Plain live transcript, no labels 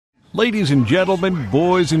Ladies and gentlemen,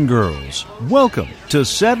 boys and girls, welcome to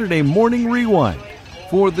Saturday Morning Rewind.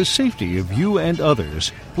 For the safety of you and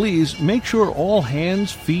others, please make sure all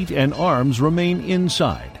hands, feet, and arms remain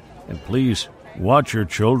inside. And please, watch your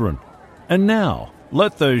children. And now,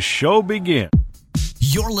 let the show begin.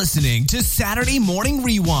 You're listening to Saturday Morning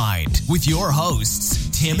Rewind with your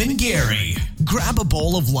hosts, Tim and Gary. Grab a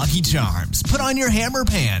bowl of Lucky Charms, put on your hammer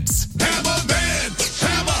pants. Hammer man,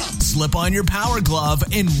 hammer! Slip on your power glove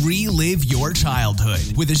and relive your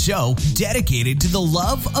childhood with a show dedicated to the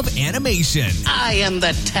love of animation. I am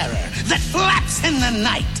the terror that flaps in the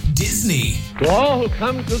night. Disney. To all who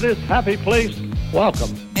come to this happy place,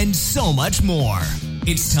 welcome. And so much more.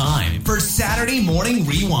 It's time for Saturday Morning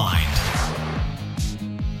Rewind.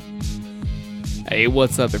 Hey,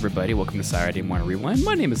 what's up, everybody? Welcome to Saturday Morning Rewind.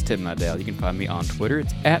 My name is Tim Nadell. You can find me on Twitter.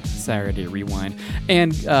 It's at Saturday Rewind.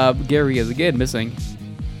 And Gary is again missing.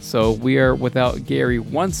 So we are without Gary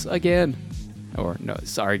once again. Or no,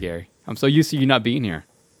 sorry, Gary. I'm so used to you not being here.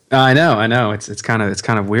 I know. It's kind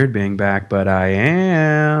of weird being back, but I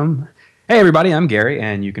am. Hey, everybody, I'm Gary,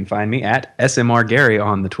 and you can find me at SMR Gary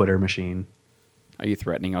on the Twitter machine. Are you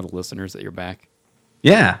threatening all the listeners that you're back?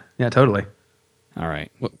 Yeah, totally. All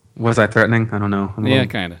right. Was I threatening? I don't know. Yeah,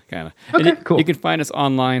 kind of. Okay, cool. You can find us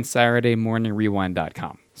online,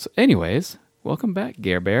 SaturdayMorningRewind.com. So anyways, welcome back,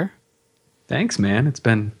 Gare Bear. Thanks, man. It's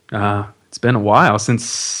been a while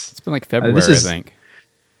since... It's been like February, I think.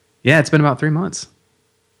 Yeah, it's been about 3 months.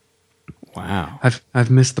 Wow.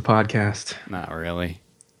 I've missed the podcast. Not really.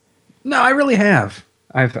 No, I really have.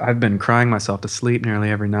 I've been crying myself to sleep nearly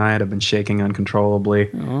every night. I've been shaking uncontrollably.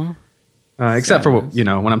 Oh, except for,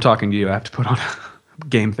 when I'm talking to you, I have to put on a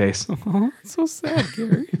game face. Oh, it's so sad,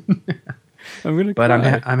 Gary. I'm gonna But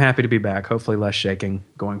cry. I'm happy to be back. Hopefully less shaking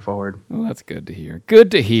going forward. Well, that's good to hear. Good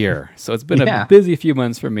to hear. So it's been a busy few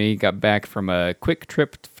months for me. Got back from a quick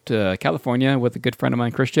trip to California with a good friend of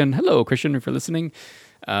mine, Christian. Hello, Christian, if you're listening.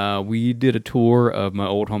 We did a tour of my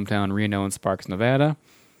old hometown, Reno and Sparks, Nevada.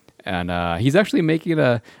 And he's actually making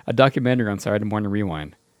a documentary on Saturday Morning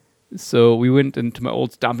Rewind. So we went into my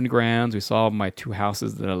old stomping grounds. We saw my 2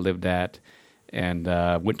 houses that I lived at. And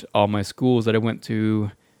went to all my schools that I went to.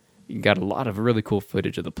 You got a lot of really cool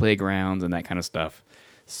footage of the playgrounds and that kind of stuff.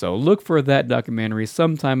 So look for that documentary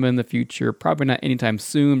sometime in the future. Probably not anytime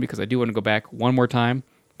soon because I do want to go back one more time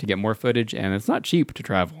to get more footage. And it's not cheap to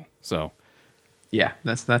travel. So yeah,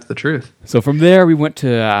 that's the truth. So from there, we went to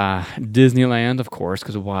Disneyland, of course,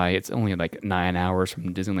 because why? It's only like 9 hours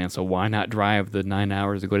from Disneyland. So why not drive the 9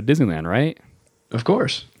 hours to go to Disneyland, right? Of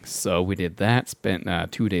course. So we did that, spent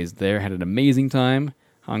 2 days there, had an amazing time,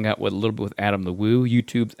 hung out with a little bit with Adam the Woo,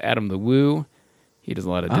 YouTube's Adam the Woo. He does a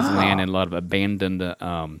lot of Disneyland and a lot of abandoned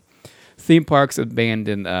theme parks,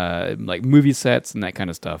 abandoned like movie sets and that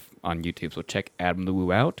kind of stuff on YouTube. So check Adam the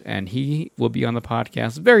Woo out, and he will be on the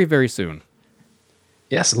podcast very, very soon.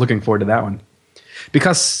 Yes, looking forward to that one.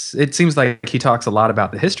 Because it seems like he talks a lot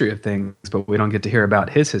about the history of things, but we don't get to hear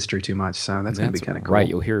about his history too much, so that's going to be kind of cool. Right,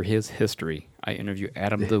 you'll hear his history. I interview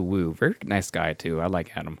Adam the Woo. Very nice guy, too. I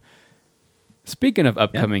like Adam. Speaking of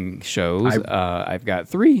upcoming shows, I've got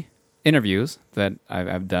 3 interviews that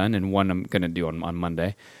I've done, and one I'm going to do on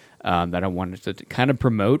Monday that I wanted to kind of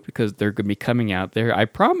promote because they're going to be coming out there. I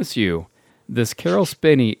promise you, this Carol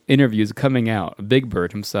Spinney interview is coming out. Big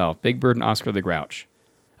Bird himself, Big Bird and Oscar the Grouch.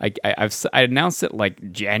 I announced it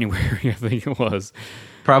like January, I think it was.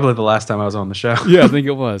 Probably the last time I was on the show. Yeah, I think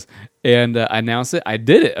it was. And I announced it. I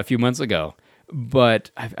did it a few months ago, but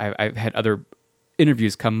I've had other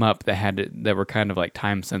interviews come up that were kind of like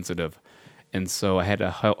time sensitive, and so I had to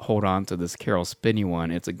hold on to this Carol Spinney one.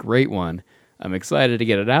 It's a great one. I'm excited to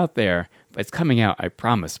get it out there, but it's coming out, I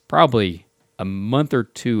promise, probably a month or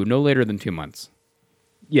 2, no later than 2 months.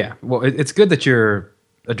 Yeah, well, it's good that you're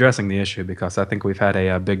addressing the issue because I think we've had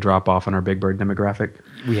a big drop off in our Big Bird demographic.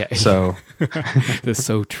 Yeah, so that's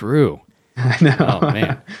so true. I know. Oh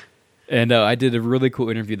man! And I did a really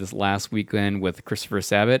cool interview this last weekend with Christopher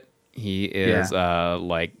Sabat. He is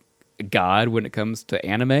like God when it comes to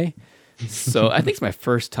anime. So I think it's my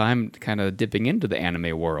first time kind of dipping into the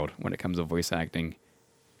anime world when it comes to voice acting.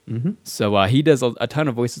 Mm-hmm. So he does a ton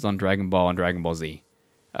of voices on Dragon Ball and Dragon Ball Z.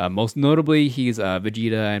 Most notably, he's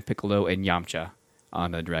Vegeta and Piccolo and Yamcha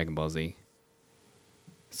on Dragon Ball Z.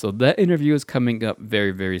 So that interview is coming up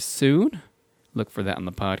very, very soon. Look for that on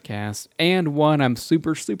the podcast. And one I'm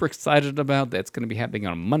super, super excited about that's going to be happening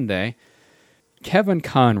on Monday. Kevin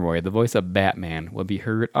Conroy, the voice of Batman, will be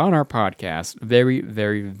heard on our podcast very,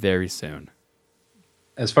 very, very soon.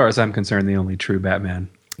 As far as I'm concerned, the only true Batman.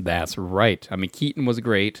 That's right. I mean, Keaton was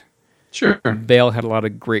great. Sure. Bale had a lot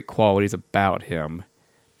of great qualities about him.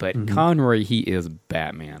 But Conroy, he is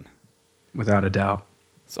Batman. without a doubt.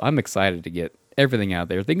 So I'm excited to get everything out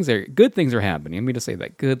there. Good things are happening. Let me just say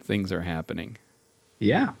that good things are happening.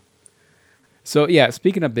 Yeah. So yeah,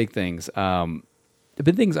 speaking of big things, the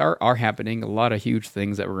big things are happening. A lot of huge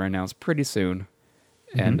things that were announced pretty soon.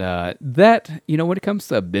 And that, when it comes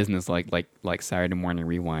to a business like Saturday Morning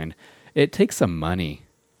Rewind, it takes some money.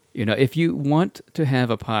 If you want to have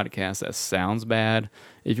a podcast that sounds bad,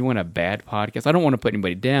 if you want a bad podcast, I don't want to put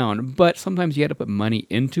anybody down, but sometimes you have to put money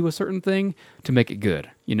into a certain thing to make it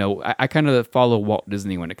good. I kind of follow Walt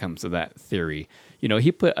Disney when it comes to that theory.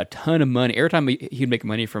 He put a ton of money. Every time he'd make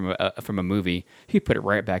money from a movie, he'd put it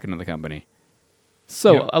right back into the company.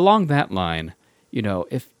 So along that line,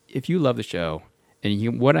 if you love the show and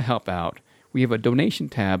you want to help out, we have a donation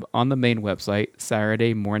tab on the main website,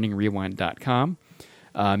 SaturdayMorningRewind.com.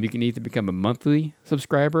 You can either become a monthly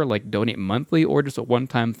subscriber, like donate monthly, or just a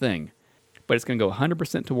one-time thing. But it's going to go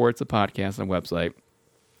 100% towards the podcast and website.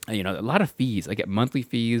 And, a lot of fees. I get monthly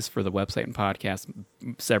fees for the website and podcast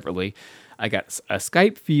separately. I got a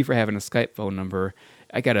Skype fee for having a Skype phone number.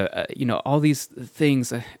 I got all these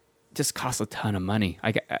things just cost a ton of money.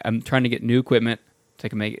 I'm trying to get new equipment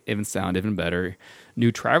to make it even sound even better.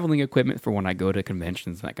 New traveling equipment for when I go to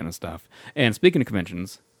conventions and that kind of stuff. And speaking of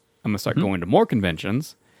conventions, I'm going to start going to more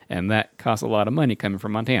conventions, and that costs a lot of money coming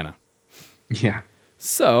from Montana. Yeah.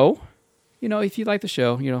 So, if you like the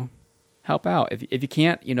show, help out. If you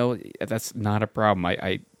can't, that's not a problem.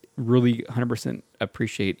 I really 100%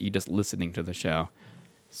 appreciate you just listening to the show.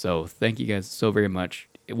 So thank you guys so very much.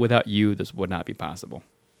 Without you, this would not be possible.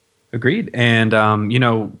 Agreed. And,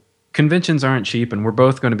 conventions aren't cheap, and we're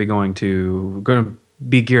both going to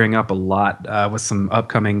be gearing up a lot with some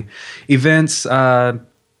upcoming events.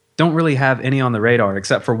 Don't really have any on the radar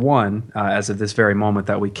except for one as of this very moment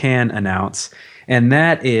that we can announce. And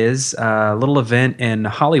that is a little event in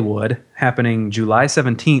Hollywood happening July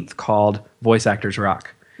 17th called Voice Actors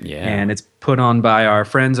Rock. Yeah. And it's put on by our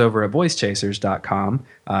friends over at voicechasers.com.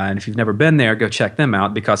 And if you've never been there, go check them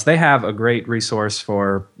out because they have a great resource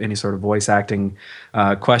for any sort of voice acting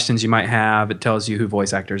questions you might have. It tells you who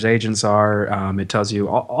voice actors' agents are. It tells you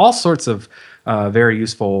all sorts of very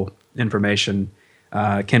useful information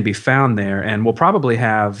can be found there. And we'll probably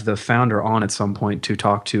have the founder on at some point to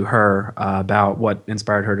talk to her about what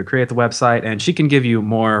inspired her to create the website. And she can give you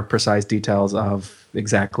more precise details of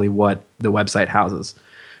exactly what the website houses.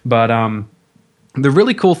 But the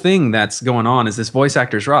really cool thing that's going on is this Voice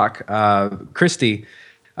Actors Rock. Christy,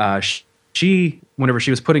 she, whenever she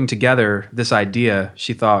was putting together this idea,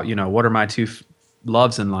 she thought, what are my two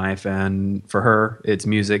loves in life? And for her, it's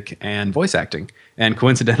music and voice acting. And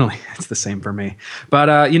coincidentally, it's the same for me.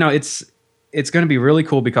 But, it's going to be really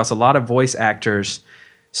cool because a lot of voice actors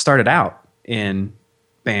started out in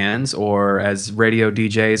bands or as radio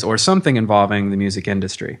DJs or something involving the music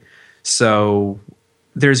industry. So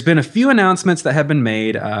there's been a few announcements that have been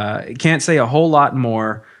made. Can't say a whole lot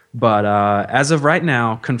more, but as of right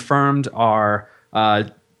now, confirmed are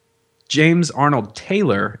James Arnold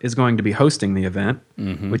Taylor is going to be hosting the event,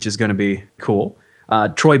 which is going to be cool.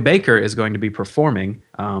 Troy Baker is going to be performing,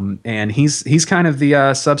 and he's kind of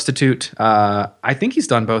the substitute. I think he's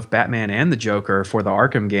done both Batman and the Joker for the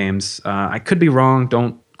Arkham games. I could be wrong.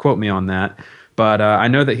 Don't quote me on that. But I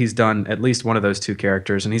know that he's done at least one of those two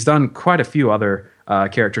characters, and he's done quite a few other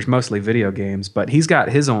characters, mostly video games. But he's got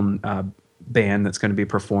his own band that's going to be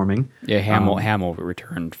performing. Yeah, Hamill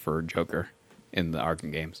returned for Joker in the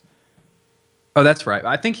Arkham games. Oh, that's right.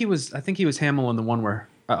 I think he was Hamill in the one where.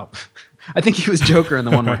 Oh, I think he was Joker in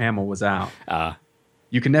the one where Hamill was out.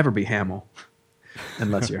 You can never be Hamill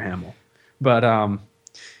unless you're Hamill. But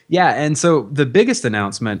yeah, and so the biggest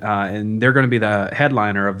announcement, and they're going to be the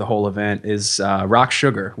headliner of the whole event, is Rock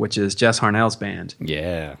Sugar, which is Jess Harnell's band.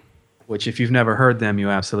 Yeah. Which, if you've never heard them, you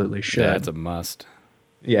absolutely should. Yeah, it's a must.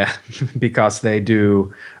 Yeah, because they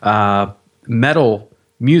do metal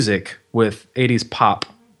music with 80s pop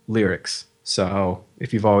lyrics. So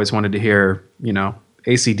if you've always wanted to hear,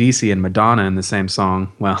 AC/DC and Madonna in the same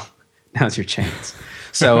song, well, now's your chance.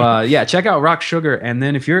 So yeah, check out Rock Sugar. And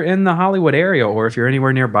then if you're in the Hollywood area or if you're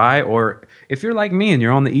anywhere nearby or if you're like me and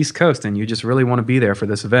you're on the East Coast and you just really want to be there for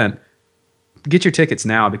this event, get your tickets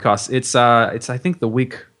now because it's I think the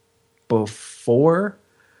week before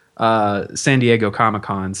San Diego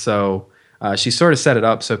Comic-Con. So she sort of set it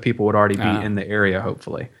up so people would already be in the area,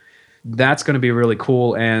 hopefully. That's going to be really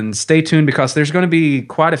cool. And stay tuned because there's going to be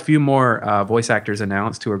quite a few more voice actors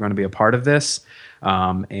announced who are going to be a part of this.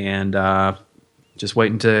 Just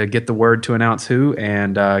waiting to get the word to announce who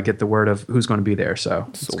and get the word of who's going to be there. So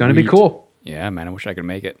it's going to be cool. Yeah, man, I wish I could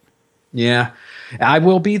make it. Yeah, I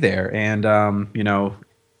will be there. And,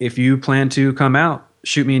 if you plan to come out,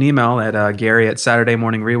 shoot me an email at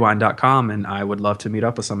Gary@SaturdayMorningRewind.com, and I would love to meet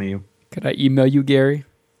up with some of you. Could I email you, Gary?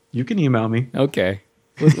 You can email me. Okay.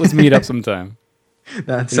 Let's meet up sometime.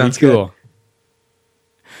 That sounds cool. good.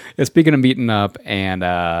 Yeah, speaking of meeting up and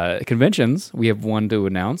conventions, we have one to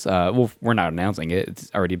announce. Well, we're not announcing it.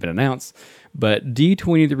 It's already been announced. But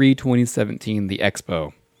D23 2017, the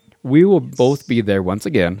Expo. We will both be there once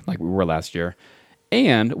again, like we were last year.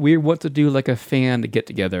 And we want to do like a fan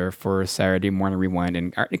get-together for Saturday Morning Rewind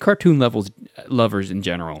and cartoon lovers in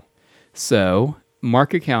general. So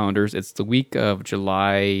mark your calendars. It's the week of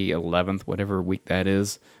July 11th, whatever week that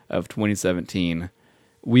is, of 2017.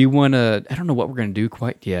 We want to, I don't know what we're going to do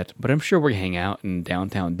quite yet, but I'm sure we're going to hang out in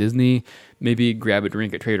downtown Disney, maybe grab a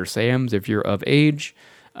drink at Trader Sam's if you're of age,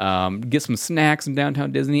 get some snacks in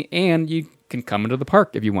downtown Disney, and you can come into the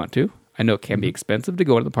park if you want to. I know it can be expensive to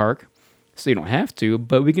go to the park, so you don't have to,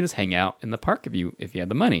 but we can just hang out in the park if you have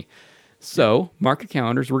the money. So mark your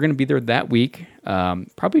calendars. We're going to be there that week,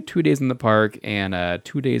 probably 2 days in the park and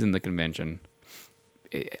 2 days in the convention.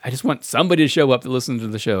 I just want somebody to show up to listen to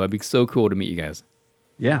the show. It'd be so cool to meet you guys.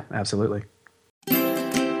 Yeah, absolutely.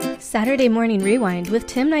 Saturday Morning Rewind with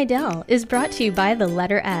Tim Nidell is brought to you by the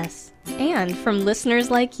letter S and from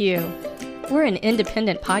listeners like you. We're an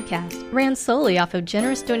independent podcast ran solely off of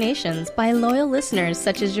generous donations by loyal listeners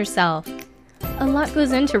such as yourself. A lot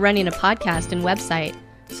goes into running a podcast and website,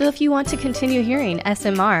 so if you want to continue hearing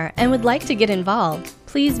SMR and would like to get involved,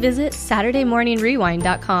 please visit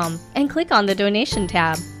SaturdayMorningRewind.com and click on the donation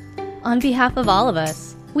tab. On behalf of all of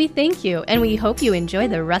us, we thank you, and we hope you enjoy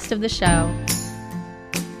the rest of the show.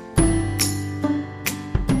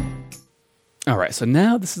 All right, so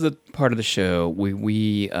now this is a part of the show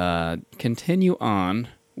we continue on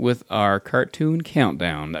with our cartoon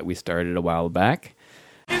countdown that we started a while back.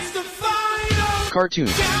 It's the final Cartoon.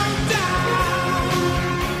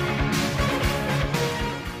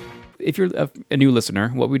 If you're a new listener,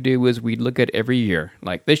 what we do is we look at every year.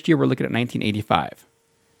 Like this year, we're looking at 1985.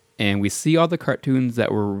 And we see all the cartoons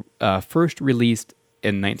that were first released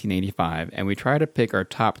in 1985, and we try to pick our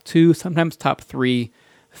top 2, sometimes top 3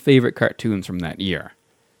 favorite cartoons from that year.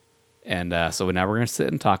 And so now we're going to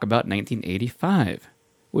sit and talk about 1985,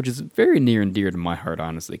 which is very near and dear to my heart,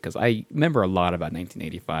 honestly, because I remember a lot about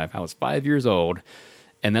 1985. I was 5 years old,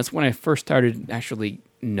 and that's when I first started actually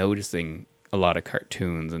noticing a lot of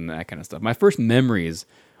cartoons and that kind of stuff. My first memories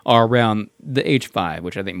are around the age 5,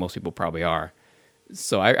 which I think most people probably are.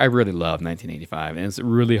 So I really love 1985, and it's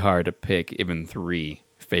really hard to pick even 3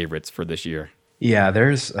 favorites for this year. Yeah,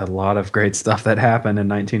 there's a lot of great stuff that happened in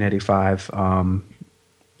 1985.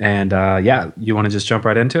 Yeah, you want to just jump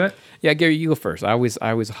right into it? Yeah, Gary, you go first. I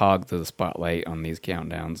always hog the spotlight on these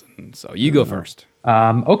countdowns, and so you go first.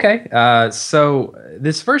 Okay. So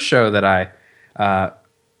this first show that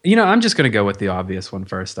I'm just going to go with the obvious one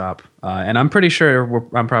first up, and I'm pretty sure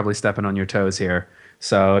I'm probably stepping on your toes here.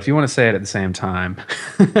 So if you want to say it at the same time.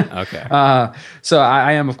 Okay. So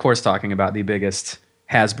I am, of course, talking about the biggest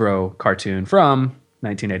Hasbro cartoon from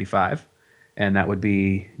 1985, and that would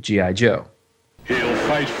be G.I. Joe. He'll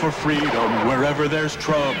fight for freedom wherever there's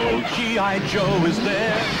trouble. G.I. Joe is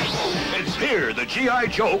there. It's here, the G.I.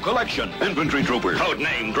 Joe collection. Infantry Trooper.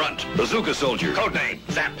 Codename Grunt. Bazooka Soldier. Codename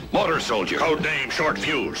Zap. Motor Soldier. Codename Short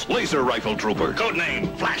Fuse. Laser Rifle Trooper.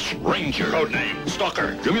 Codename Flash. Ranger. Codename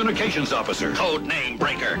Stalker. Communications Officer. Codename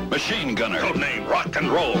Breaker. Machine Gunner. Codename Rock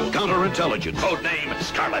and Roll. Counterintelligence. Codename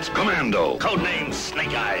Scarlet. Commando. Codename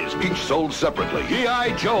Snake Eyes. Each sold separately.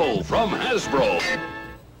 G.I. Joe from Hasbro.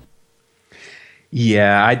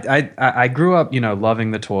 Yeah, I grew up,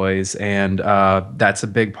 loving the toys, and that's a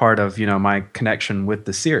big part of, my connection with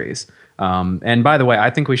the series. And by the way, I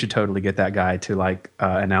think we should totally get that guy to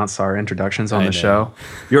announce our introductions on the show.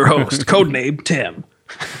 Your host, codename Tim.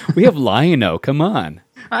 We have Lion-O. Come on.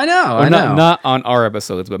 I know. Not on our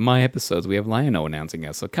episodes, but my episodes. We have Lion-O announcing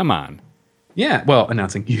us. So come on. Yeah, well,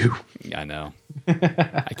 announcing you. Yeah, I know.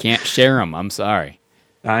 I can't share them. I'm sorry.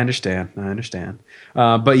 I understand.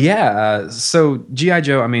 But yeah, so G.I.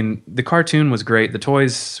 Joe, I mean, the cartoon was great. The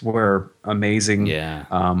toys were amazing. Yeah.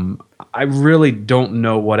 I really don't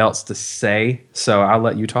know what else to say, so I'll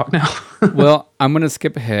let you talk now. Well, I'm going to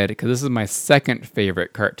skip ahead because this is my second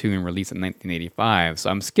favorite cartoon released in 1985.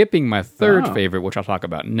 So I'm skipping my third favorite, which I'll talk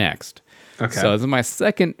about next. Okay. So this is my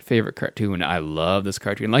second favorite cartoon. I love this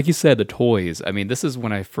cartoon. Like you said, the toys. I mean, this is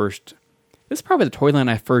probably the toy line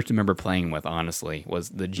I first remember playing with, honestly, was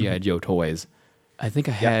the G.I. Joe toys. I think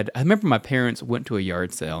I remember my parents went to a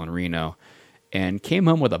yard sale in Reno and came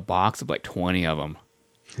home with a box of 20 of them.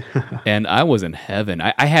 And I was in heaven.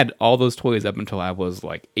 I had all those toys up until I was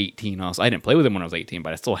like 18. Also, I didn't play with them when I was 18,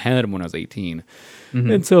 but I still had them when I was 18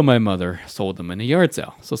 until my mother sold them in a yard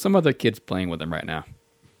sale. So some other kid's playing with them right now.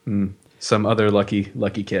 Some other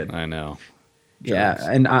lucky kid. I know. Yeah,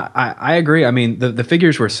 and I agree. I mean, the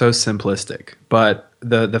figures were so simplistic, but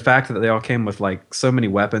the fact that they all came with like so many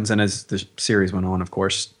weapons, and as the series went on, of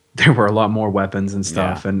course, there were a lot more weapons and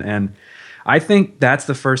stuff. Yeah. And I think that's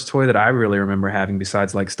the first toy that I really remember having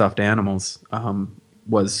besides like stuffed animals.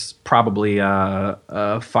 Was probably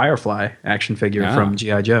a Firefly action figure from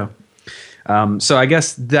G.I. Joe. So I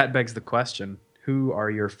guess that begs the question: who are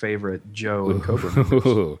your favorite Joe and Cobra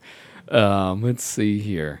members? Let's see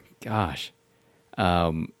here. Gosh.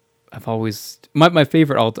 I've always my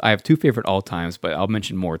favorite I have two favorite all times, but I'll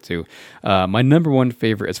mention more too. My number one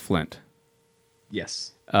favorite is Flint.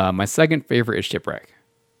 Yes. My second favorite is Shipwreck.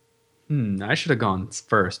 I should have gone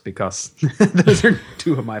first because those are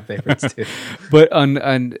two of my favorites too. But on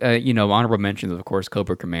honorable mentions, of course,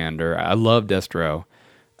 Cobra Commander. I love Destro.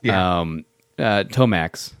 Yeah.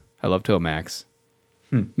 Tomax. I love Tomax.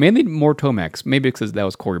 Mainly more Tomax. Maybe because that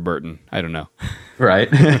was Corey Burton. I don't know.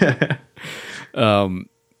 Right.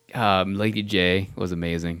 Lady J was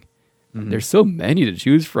amazing. There's so many to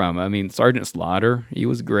choose from. I mean, Sergeant Slaughter, he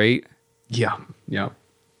was great. Yeah.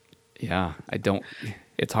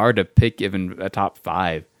 It's hard to pick even a top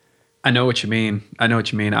 5. I know what you mean.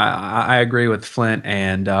 I agree with Flint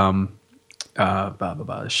and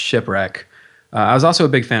Shipwreck. I was also a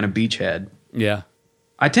big fan of Beachhead. Yeah.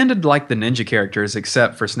 I tended to like the ninja characters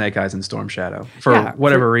except for Snake Eyes and Storm Shadow for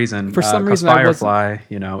whatever reason. For some reason, Firefly,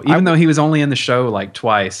 even though he was only in the show like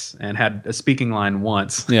twice and had a speaking line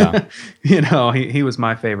once. Yeah. He was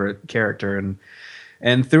my favorite character,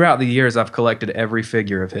 and throughout the years, I've collected every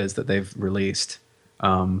figure of his that they've released,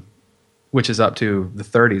 which is up to the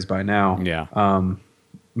 30s by now. Yeah.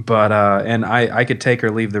 And I could take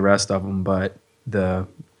or leave the rest of them, but the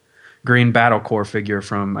Green Battle Corps figure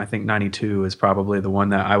from I think 92 is probably the one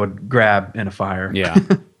that I would grab in a fire. Yeah.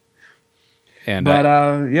 And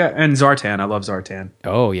and Zartan. I love Zartan.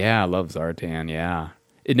 Oh yeah, I love Zartan. Yeah.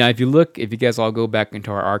 Now, if you guys all go back into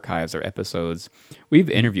our archives or episodes, we've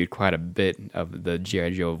interviewed quite a bit of the G.I.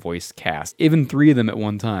 Joe voice cast. Even 3 of them at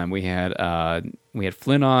one time. We had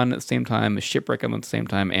Flynn on at the same time, Shipwreck on at the same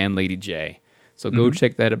time, and Lady J. So go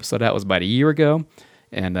check that episode out. It was about a year ago.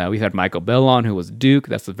 And we had Michael Bell on, who was Duke.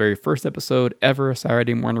 That's the very first episode ever,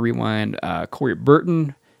 Saturday Morning Rewind. Corey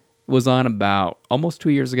Burton was on about almost 2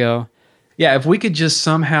 years ago. Yeah, if we could just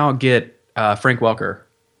somehow get Frank Welker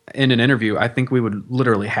in an interview, I think we would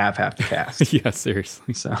literally have half the cast. Yeah,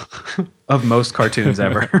 seriously. So, of most cartoons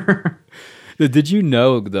ever. Did you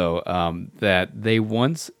know, though, that they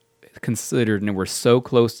once considered and were so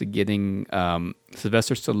close to getting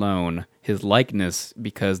Sylvester Stallone his likeness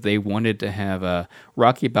because they wanted to have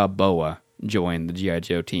Rocky Balboa join the G.I.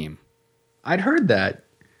 Joe team? I'd heard that.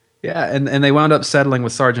 Yeah, and they wound up settling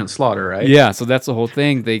with Sergeant Slaughter, right? Yeah, so that's the whole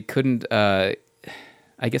thing. They couldn't...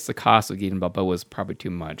 I guess the cost of getting Balboa was probably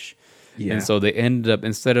too much. Yeah. And so they ended up,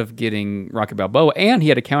 instead of getting Rocky Balboa, and he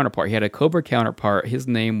had a counterpart. He had a Cobra counterpart. His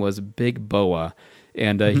name was Big Boa,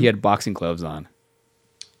 and he had boxing gloves on.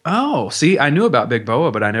 Oh, see, I knew about Big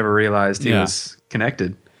Boa, but I never realized he was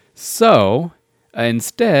connected. So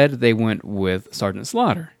instead, they went with Sergeant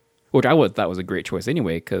Slaughter, which I thought was a great choice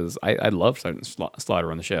anyway, because I love Sergeant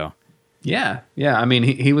Slaughter on the show. Yeah. I mean,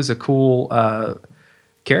 he was a cool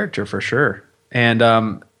character for sure.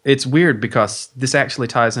 And it's weird because this actually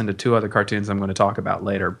ties into 2 other cartoons I'm going to talk about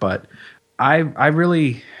later. But I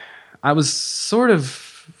was sort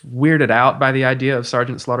of weirded out by the idea of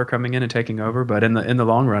Sergeant Slaughter coming in and taking over. But in the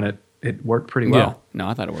long run, it worked pretty well. Yeah. No,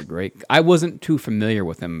 I thought it worked great. I wasn't too familiar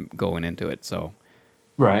with him going into it, so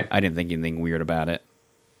I didn't think anything weird about it.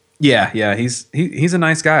 Yeah. He's a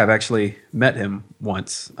nice guy. I've actually met him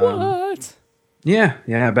once. What?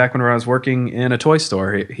 Yeah. Back when I was working in a toy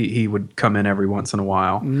store, he would come in every once in a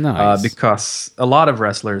while. Nice. Because a lot of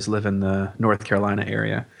wrestlers live in the North Carolina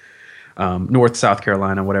area, North, South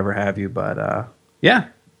Carolina, whatever have you. But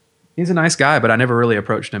he's a nice guy. But I never really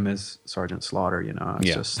approached him as Sergeant Slaughter.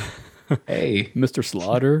 It's just, hey, Mr.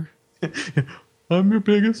 Slaughter. I'm your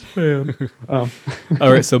biggest fan. All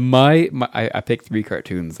right, so I picked 3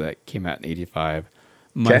 cartoons that came out in '85.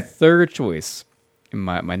 My third choice.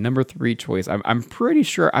 My number 3 choice, I'm pretty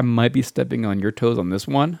sure I might be stepping on your toes on this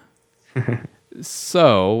one.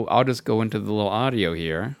 So I'll just go into the little audio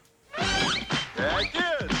here.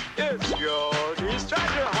 It's your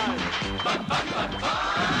distractor hunt.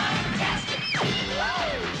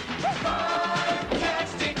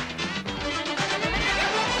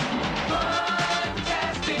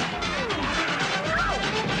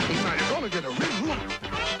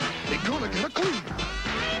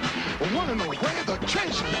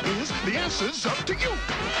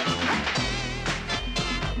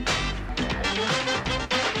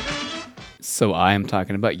 So I am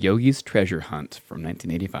talking about Yogi's Treasure Hunt from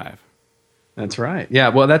 1985. That's right. Yeah,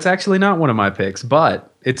 well, that's actually not one of my picks,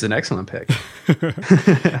 but it's an excellent pick.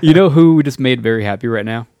 You know who we just made very happy right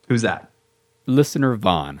now? Who's that? Listener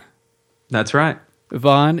Vaughn. That's right.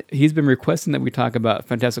 Vaughn, he's been requesting that we talk about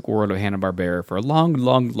Fantastic World of Hanna-Barbera for a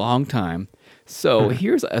long time. So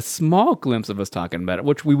here's a small glimpse of us talking about it,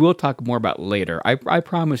 which we will talk more about later. I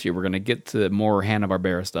promise you we're going to get to more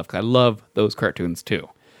Hanna-Barbera stuff because I love those cartoons too.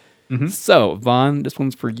 Mm-hmm. So, Vaughn, this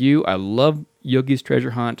one's for you. I love Yogi's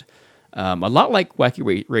Treasure Hunt. A lot like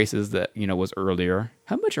Wacky Races that, was earlier.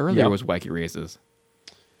 How much earlier was Wacky Races?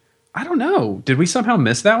 I don't know. Did we somehow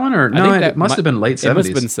miss that one? Or no, it must have been late 70s. It must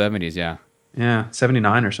have been 70s, yeah. Yeah,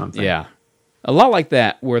 79 or something. Yeah. A lot like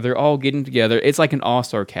that, where they're all getting together. It's like an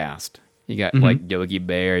all-star cast. You got like Yogi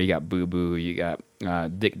Bear, you got Boo Boo, you got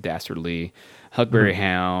Dick Dastardly, Huckberry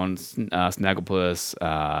Hound, Snagglepuss,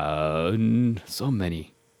 so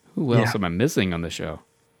many. Who else am I missing on the show?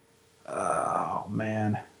 Oh,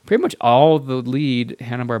 man. Pretty much all the lead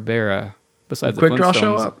Hanna-Barbera, besides the Quick Draw Flintstones.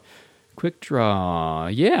 show up? Quick Draw,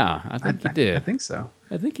 yeah, I think he did. I think so.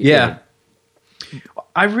 I think he did.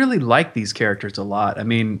 I really like these characters a lot. I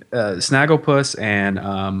mean, Snagglepuss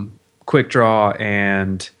and Quick Draw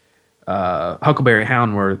and Huckleberry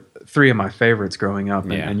Hound were three of my favorites growing up,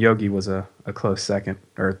 and Yogi was a close second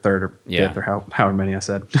or third or fifth or however many I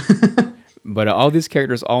said. But all these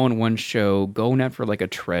characters all in one show going after like a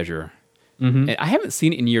treasure. And I haven't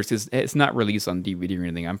seen it in years. It's not released on DVD or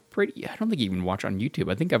anything. I don't think you even watch it on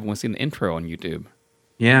YouTube. I think I've only seen the intro on YouTube.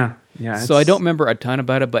 Yeah. So I don't remember a ton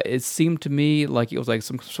about it, but it seemed to me like it was like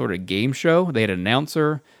some sort of game show. They had an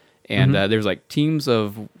announcer, and there's like teams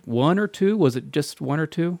of one or two. Was it just one or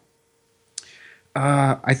two?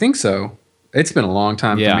 I think so. It's been a long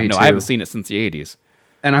time for me, too. I haven't seen it since the 80s.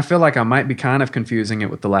 And I feel like I might be kind of confusing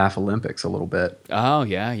it with the Laugh Olympics a little bit. Oh,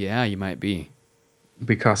 yeah, you might be.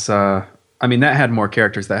 Because, that had more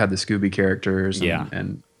characters. That had the Scooby characters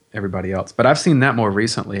and everybody else. But I've seen that more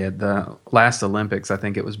recently at the last Olympics. I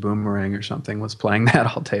think it was Boomerang or something was playing that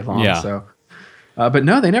all day long. Yeah. So, but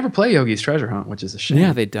no, they never play Yogi's Treasure Hunt, which is a shame.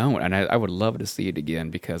 Yeah, they don't. And I would love to see it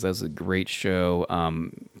again because that was a great show.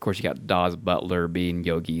 Of course, you got Dawes Butler being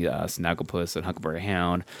Yogi, Snagglepuss and Huckleberry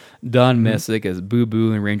Hound, Don Messick as Boo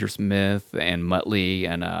Boo and Ranger Smith and Muttley,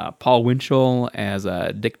 and Paul Winchell as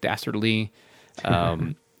Dick Dastardly.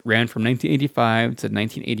 Ran from 1985 to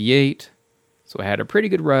 1988. So I had a pretty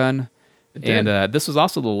good run. And this was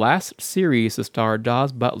also the last series to star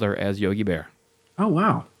Dawes Butler as Yogi Bear. Oh,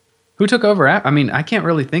 wow. Who took over? I can't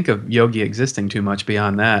really think of Yogi existing too much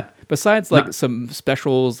beyond that. Besides, some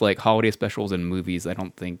specials, like holiday specials and movies, I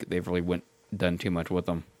don't think they've really done too much with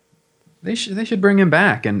them. They should bring him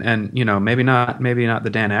back, and maybe not the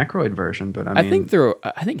Dan Aykroyd version, but I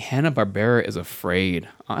think Hanna-Barbera is afraid.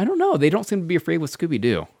 I don't know. They don't seem to be afraid with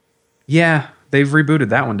Scooby-Doo. Yeah, they've rebooted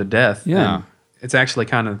that one to death. Yeah, it's actually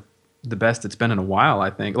kind of the best it's been in a while.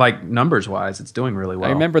 I think, like numbers wise, it's doing really well.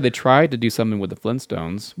 I remember they tried to do something with the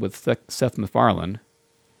Flintstones with Seth MacFarlane.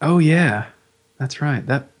 Oh yeah, that's right.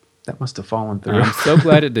 That must have fallen through. I'm so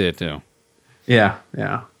glad it did too. Yeah.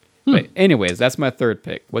 But anyways, that's my third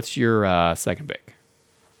pick. What's your second pick?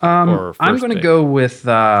 I'm going to go with,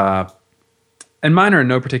 and mine are in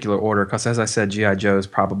no particular order because, as I said, G.I. Joe is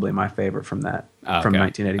probably my favorite from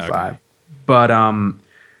 1985. Okay. But I'm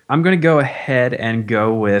going to go ahead and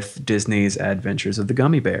go with Disney's Adventures of the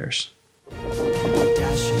Gummy Bears.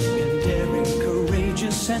 Dashing and daring,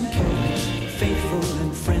 courageous and caring, faithful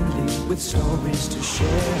and friendly, with stories to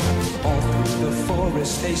share. All through the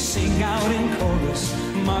forest they sing out in chorus,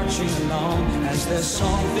 marching along as their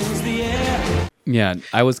song fills the air. Yeah,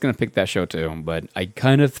 I was going to pick that show too, but I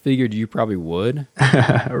kind of figured you probably would.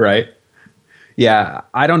 Right. Yeah,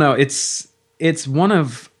 I don't know. It's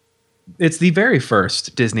the very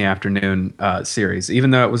first Disney Afternoon series, even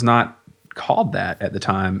though it was not called that at the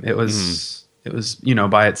time. It was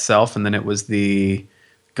by itself, and then it was the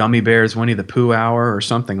Gummy Bears Winnie the Pooh Hour or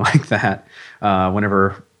something like that.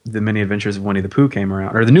 Whenever the Many Adventures of Winnie the Pooh came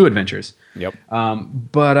around, or the New Adventures. Yep.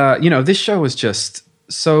 But this show was just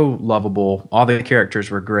so lovable. All the characters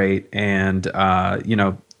were great, and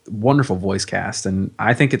wonderful voice cast. And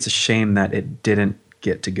I think it's a shame that it didn't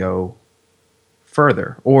get to go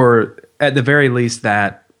further, or at the very least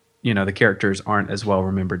that the characters aren't as well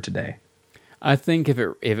remembered today. I think if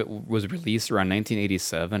it was released around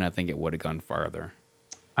 1987, I think it would have gone farther.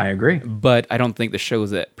 I agree. But I don't think the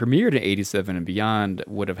shows that premiered in 87 and beyond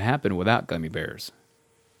would have happened without Gummy Bears.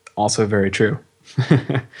 Also very true.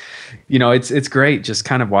 It's great just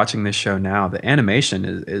kind of watching this show now. The animation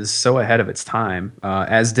is so ahead of its time,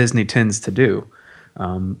 as Disney tends to do.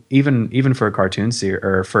 Even for a cartoon series,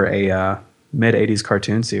 or for a mid-'80s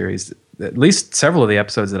cartoon series. At least several of the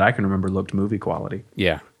episodes that I can remember looked movie quality.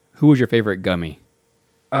 Yeah. Who was your favorite Gummy?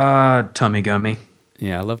 Tummy Gummy.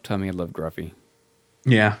 Yeah, I love Tummy. I love Gruffy.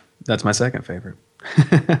 Yeah, that's my second favorite.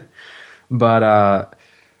 But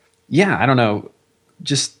yeah, I don't know.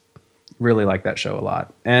 Just really like that show a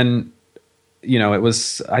lot. And, you know, it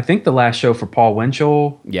was, I think, the last show for Paul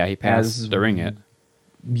Winchell. Yeah, he passed during it.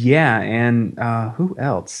 Yeah, and who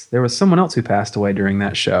else? There was someone else who passed away during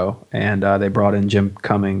that show, and they brought in Jim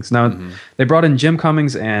Cummings. Now, they brought in Jim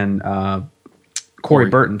Cummings and Corey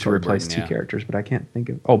Burton to replace two characters, but I can't think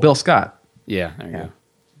of... Oh, Bill Scott. Yeah, there you go.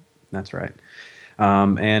 That's right.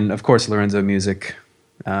 And, of course, Lorenzo Music.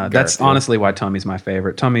 That's honestly why Tummy's my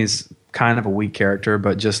favorite. Tummy's kind of a weak character,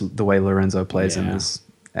 but just the way Lorenzo plays him is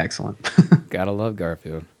excellent. Gotta love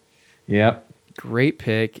Garfield. Yep. Great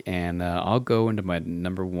pick, and I'll go into my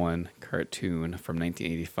number one cartoon from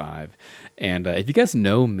 1985. And if you guys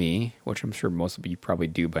know me, which I'm sure most of you probably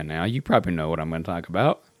do by now, you probably know what I'm going to talk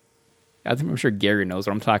about. I'm sure Gary knows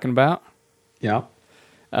what I'm talking about. Yeah.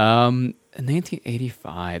 In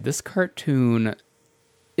 1985, this cartoon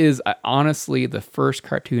is honestly the first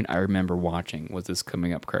cartoon I remember watching was this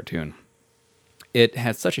Coming Up cartoon. It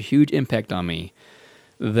had such a huge impact on me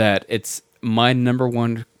that it's my number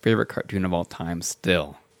one favorite cartoon of all time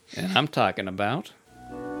still. And I'm talking about...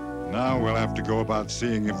 Now we'll have to go about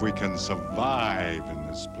seeing if we can survive in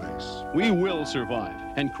this place. We will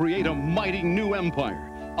survive and create a mighty new empire.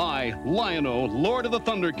 I, Lion-O, Lord of the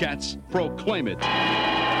Thundercats, proclaim it.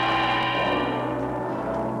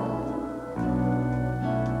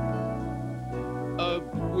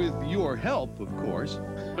 With your help, of course.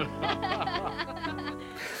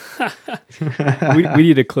 we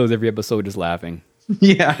need to close every episode just laughing.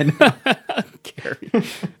 Yeah, I know. Gary.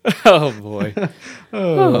 Oh, boy.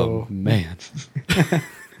 Oh man.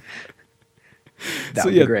 That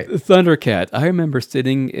would be great. Thundercat. I remember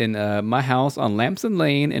sitting in my house on Lamson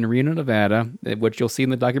Lane in Reno, Nevada, which you'll see in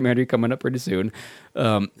the documentary coming up pretty soon,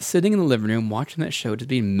 sitting in the living room watching that show, just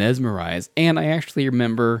being mesmerized. And I actually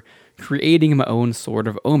remember creating my own Sword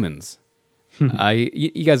of Omens.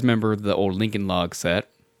 You guys remember the old Lincoln Log set?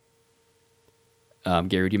 Gary,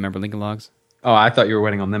 do you remember Lincoln Logs? Oh, I thought you were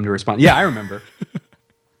waiting on them to respond. Yeah, I remember.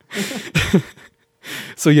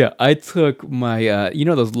 So yeah, I took my, you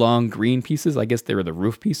know those long green pieces? I guess they were the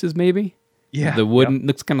roof pieces, maybe? Yeah. The wooden,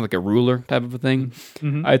 looks kind of like a ruler type of a thing.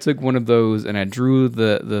 Mm-hmm. I took one of those and I drew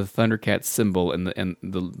the Thundercat symbol in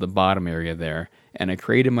the bottom area there, and I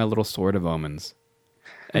created my little Sword of Omens.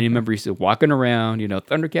 And you remember he's walking around, you know,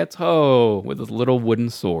 Thundercats ho, with this little wooden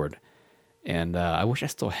sword. And I wish I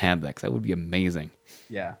still had that, because that would be amazing.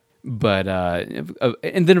 Yeah. But,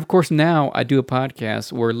 and then of course now I do a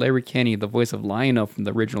podcast where Larry Kenney, the voice of Lion-O from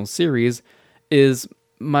the original series, is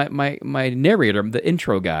my narrator, the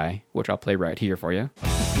intro guy, which I'll play right here for you.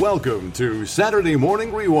 Welcome to Saturday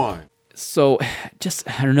Morning Rewind. So, just,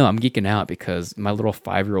 I don't know, I'm geeking out because my little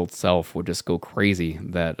 5-year-old self would just go crazy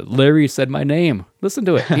that Larry said my name. Listen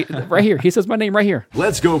to it. Right here. He says my name right here.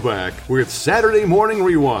 Let's go back with Saturday Morning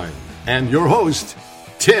Rewind and your host,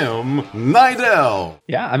 Tim Nidell.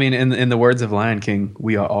 Yeah, I mean, in the words of Lion King,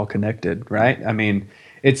 we are all connected, right? I mean,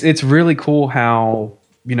 it's really cool how,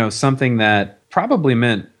 you know, something that probably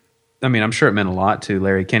meant, I mean, I'm sure it meant a lot to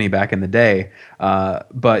Larry Kenney back in the day,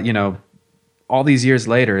 but, you know, all these years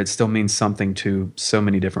later, it still means something to so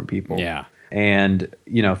many different people. Yeah. And,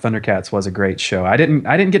 you know, Thundercats was a great show. I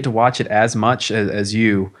didn't get to watch it as much as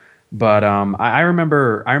you, but I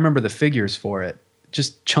remember the figures for it.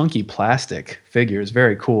 Just chunky plastic figures,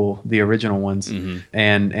 very cool, the original ones. Mm-hmm.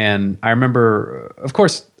 And I remember, of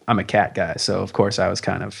course, I'm a cat guy, so of course I was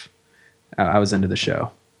I was into the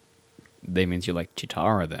show. That means you like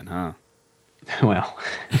Chitara then, huh? Well,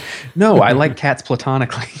 no, I like cats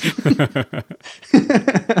platonically.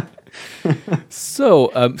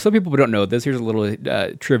 So, some people don't know this. Here's a little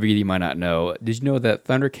trivia you might not know. Did you know that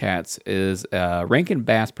Thundercats is Rankin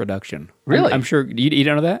Bass production? Really? I'm sure. You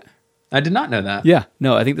don't know that? I did not know that. Yeah.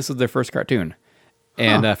 No, I think this was their first cartoon.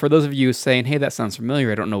 And for those of you saying, hey, that sounds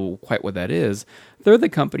familiar, I don't know quite what that is, they're the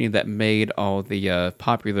company that made all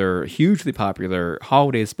the hugely popular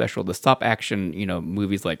holiday special, the stop-action, you know,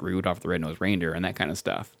 movies like Rudolph the Red-Nosed Reindeer and that kind of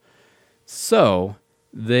stuff. So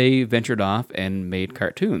they ventured off and made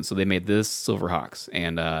cartoons. So they made this, Silverhawks,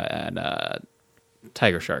 and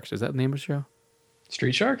Tiger Sharks. Is that the name of the show?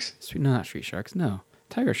 Street Sharks? No, not Street Sharks. No.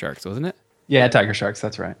 Tiger Sharks, wasn't it? Yeah, Tiger Sharks.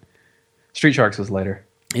 That's right. Street Sharks was later.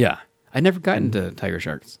 Yeah. I never got into Tiger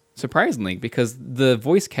Sharks, surprisingly, because the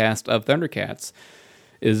voice cast of Thundercats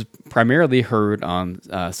is primarily heard on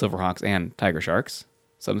Silverhawks and Tiger Sharks.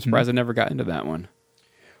 So I'm surprised I never got into that one.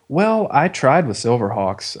 Well, I tried with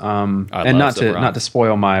Silverhawks, and not to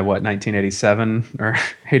spoil my 1987 or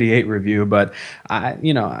 88 review, but I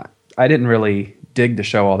didn't really dig the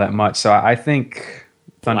show all that much. So I think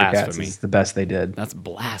Thundercats is the best they did. That's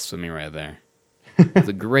blasphemy right there. It's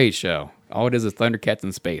a great show. All it is Thundercats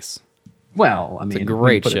in space. Well, I mean, it's a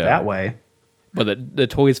great put show it that way. But the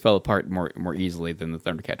toys fell apart more easily than the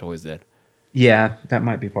Thundercat toys did. Yeah, that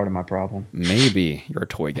might be part of my problem. Maybe you're a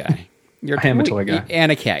toy guy. I am a toy guy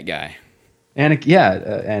and a cat guy. And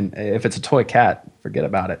and if it's a toy cat, forget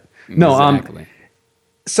about it. No, exactly.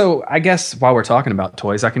 So I guess while we're talking about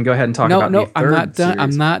toys, I can go ahead and talk about the third I'm not done. series.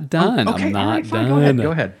 I'm not done. Oh, okay, I'm not done.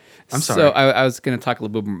 Go ahead. I'm sorry. So I was going to talk a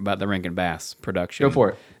little bit about the Rankin Bass production. Go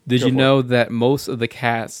for it. Did you know that most of the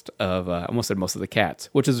cast of I almost said most of the cats,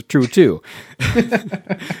 which is true too.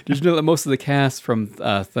 Did you know that most of the cast from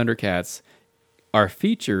Thundercats are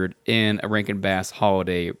featured in a Rankin Bass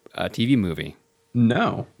holiday TV movie?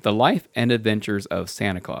 No. The Life and Adventures of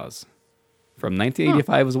Santa Claus from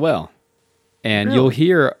 1985 as well. And Really? you'll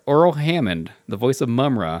hear Earl Hammond, the voice of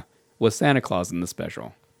Mumra, was Santa Claus in the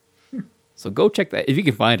special. So go check that if you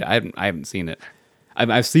can find it. I haven't seen it.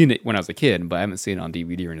 I've seen it when I was a kid, but I haven't seen it on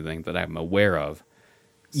DVD or anything that I'm aware of.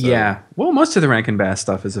 So, yeah. Well, most of the Rankin Bass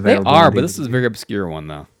stuff is they available. are, on but DVD. this is a very obscure one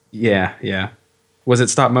though. Yeah. Was it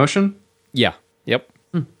stop motion? Yeah. Yep.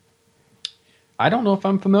 I don't know if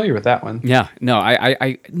I'm familiar with that one. Yeah. No.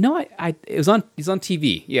 It was on. It's on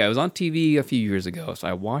TV. Yeah, it was on TV a few years ago, so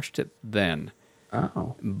I watched it then.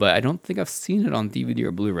 Oh. But I don't think I've seen it on DVD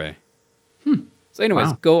or Blu-ray. So,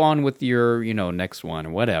 anyways, Go on with your next one or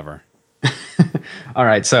whatever. All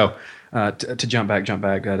right, so to jump back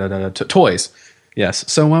to toys.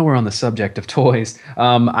 Yes. So while we're on the subject of toys,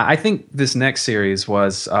 I think this next series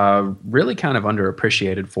was really kind of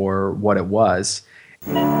underappreciated for what it was.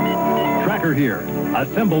 Tracker here.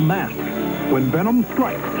 Assemble masks. When Venom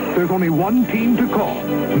strikes, there's only one team to call.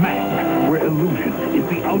 Mask, where illusion is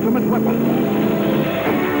the ultimate weapon.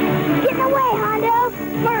 Get away, Hondo!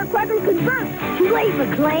 Firecracker confirmed. Too late,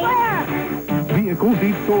 McClane. Vehicles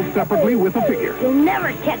each sold separately with a figure. You'll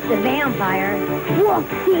never catch the vampire. We'll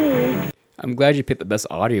see. I'm glad you picked the best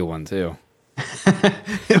audio one too.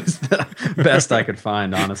 It was the best I could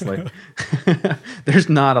find, honestly. There's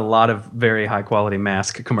not a lot of very high quality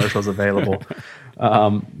mask commercials available.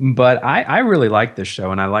 But I really liked this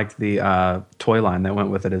show, and I liked the toy line that went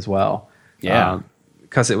with it as well. Yeah.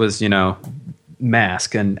 Because it was,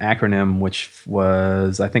 MASK, an acronym which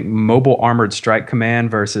was, I think, Mobile Armored Strike Command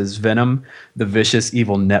versus Venom, the vicious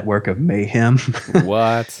evil network of mayhem.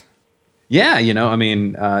 What? Yeah,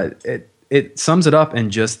 it sums it up in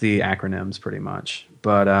just the acronyms pretty much.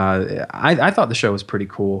 But I thought the show was pretty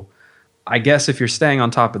cool. I guess if you're staying on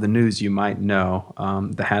top of the news, you might know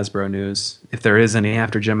the Hasbro news, if there is any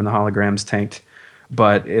after Jim and the Holograms tanked.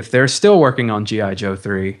 But if they're still working on G.I. Joe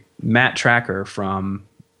 3, Matt Tracker from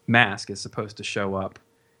Mask is supposed to show up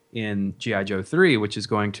in G.I. Joe 3, which is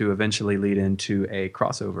going to eventually lead into a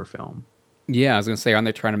crossover film. Yeah, I was going to say, aren't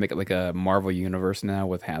they trying to make it like a Marvel universe now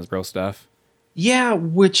with Hasbro stuff? Yeah,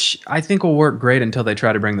 which I think will work great until they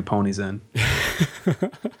try to bring the ponies in.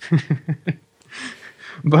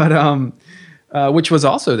 But which was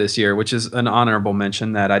also this year, which is an honorable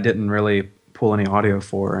mention that I didn't really pull any audio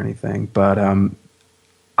for or anything. But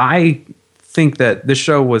I think that this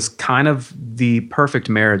show was kind of the perfect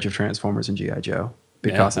marriage of Transformers and G.I. Joe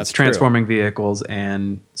because it's transforming vehicles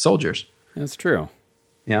and soldiers. That's true.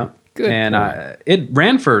 Yeah. Good. And it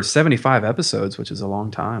ran for 75 episodes, which is a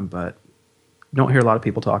long time, but don't hear a lot of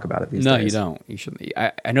people talk about it these days. No, you don't. You shouldn't.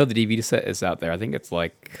 I know the DVD set is out there. I think it's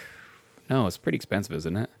it's pretty expensive,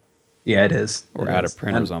 isn't it? Yeah, it is. Or out of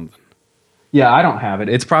print or something. Yeah, I don't have it.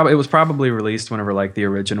 It was probably released whenever the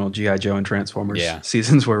original G.I. Joe and Transformers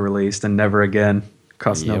seasons were released, and never again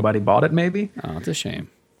because nobody bought it. Maybe. Oh, it's a shame.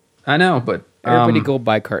 I know, but everybody go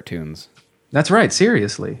buy cartoons. That's right.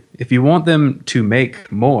 Seriously, if you want them to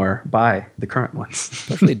make more, buy the current ones.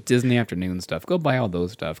 Especially Disney Afternoon stuff. Go buy all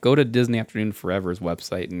those stuff. Go to Disney Afternoon Forever's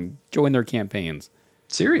website and join their campaigns.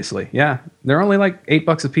 Seriously, yeah, they're only like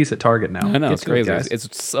 $8 a piece at Target now. I know, it's crazy. Guys.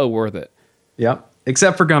 It's so worth it. Yep.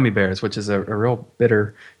 Except for Gummy Bears, which is a real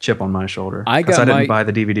bitter chip on my shoulder. I didn't buy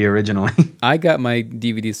the DVD originally. I got my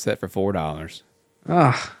DVD set for $4.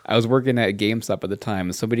 Ugh. I was working at GameStop at the time,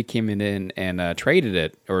 and somebody came in and traded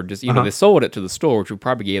it, or just they sold it to the store, which we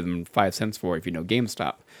probably gave them 5 cents for if you know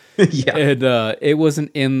GameStop. Yeah. And it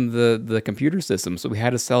wasn't in the computer system, so we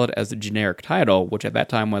had to sell it as a generic title, which at that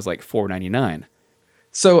time was like $4.99.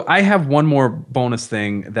 So I have one more bonus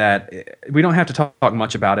thing that we don't have to talk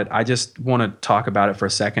much about it. I just want to talk about it for a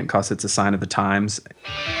second because it's a sign of the times.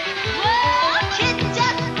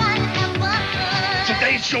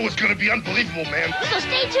 Today's show is going to be unbelievable, man. So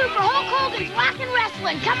stay tuned for Hulk Hogan's Rockin'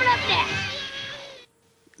 Wrestling coming up next.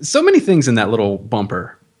 So many things in that little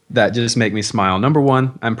bumper that just make me smile. Number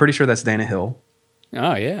one, I'm pretty sure that's Dana Hill.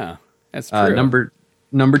 Oh, yeah. That's true.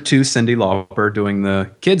 Number two, Cyndi Lauper doing the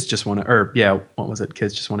Kids Just Want to, what was it?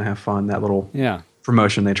 Kids Just Want to Have Fun, that little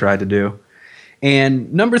promotion they tried to do.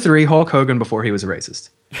 And number three, Hulk Hogan before he was a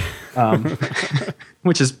racist.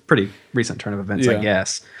 Which is pretty recent turn of events, I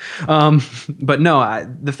guess. But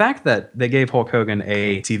no, the fact that they gave Hulk Hogan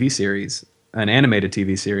a TV series, an animated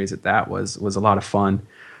TV series at that was a lot of fun.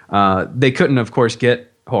 They couldn't, of course,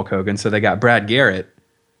 get Hulk Hogan, so they got Brad Garrett,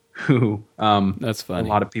 who that's funny.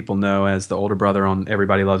 A lot of people know as the older brother on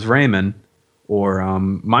Everybody Loves Raymond, or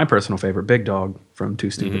my personal favorite, Big Dog from Two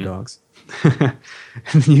Stupid Dogs.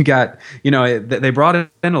 You got, they brought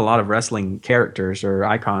in a lot of wrestling characters or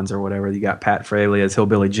icons or whatever. You got Pat Fraley as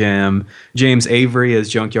Hillbilly Jim, James Avery as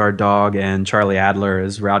Junkyard Dog, and Charlie Adler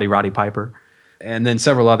as Rowdy Roddy Piper. And then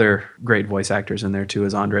several other great voice actors in there too,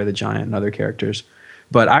 as Andre the Giant and other characters.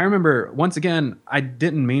 But I remember, once again, I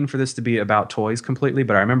didn't mean for this to be about toys completely,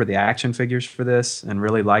 but I remember the action figures for this and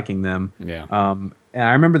really liking them. Yeah. And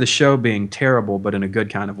I remember the show being terrible, but in a good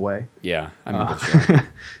kind of way. Yeah, I remember the show.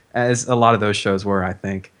 As a lot of those shows were, I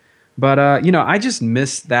think. But, I just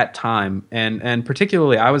miss that time. And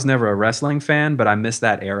particularly, I was never a wrestling fan, but I miss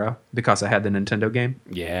that era because I had the Nintendo game.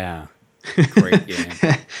 Yeah. Great game.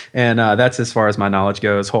 And that's as far as my knowledge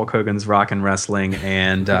goes. Hulk Hogan's Rockin' Wrestling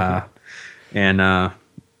and the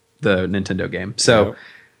Nintendo game. So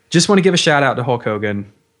just want to give a shout out to Hulk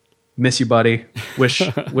Hogan. Miss you, buddy. Wish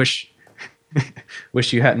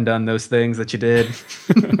you hadn't done those things that you did.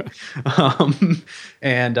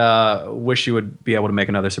 And wish you would be able to make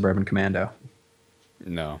another Suburban Commando.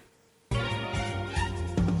 No.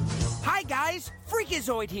 Hi guys,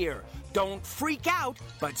 Freakazoid here. Don't freak out,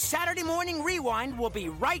 but Saturday Morning Rewind will be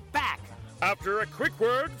right back. After a quick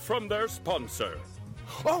word from their sponsor.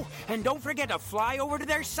 Oh, and don't forget to fly over to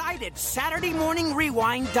their site at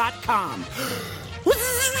SaturdayMorningRewind.com.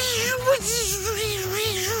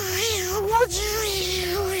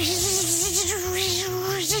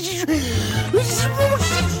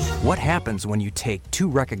 What happens when you take two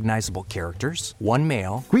recognizable characters, one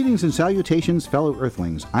male... Greetings and salutations, fellow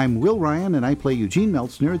Earthlings. I'm Will Ryan, and I play Eugene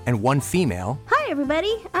Meltzner. And one female... Hi,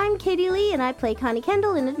 everybody. I'm Katie Lee, and I play Connie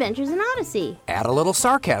Kendall in Adventures in Odyssey. Add a little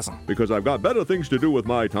sarcasm. Because I've got better things to do with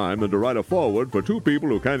my time than to write a foreword for two people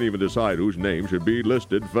who can't even decide whose name should be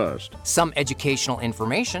listed first. Some educational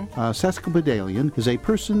information. A sesquipedalian is a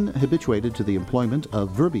person habituated to the employment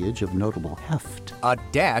of verbiage of notable heft. A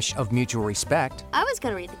dash of mutual respect. I was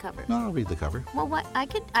going to read the cover. No, I'll read the cover. Well, what? I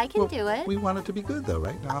can do it. We want it to be good, though,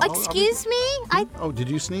 right? Now, Excuse me? Oh, did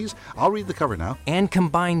you sneeze? I'll read the cover now. And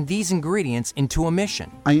combine these ingredients into a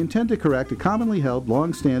mission. I intend to correct a commonly held,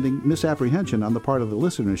 long-standing misapprehension on the part of the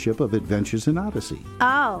listenership of Adventures in Odyssey.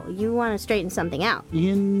 Oh, you want to straighten something out.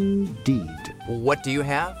 Indeed. What do you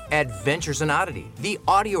have? Adventures in Oddity, the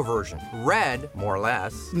audio version, read, more or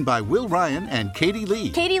less, by Will Ryan and Katie Lee.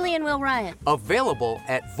 Katie Lee and Will Ryan. Available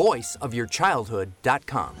at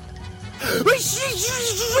voiceofyourchildhood.com.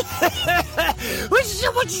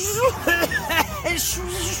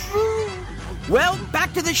 Well,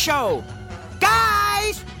 back to the show.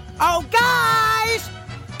 Guys! Oh, guys!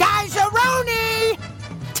 Guys-a-roni!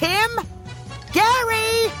 Tim!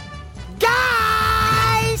 Gary!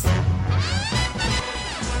 Guys!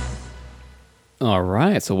 All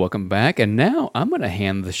right, so welcome back. And now I'm going to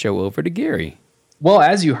hand the show over to Gary. Well,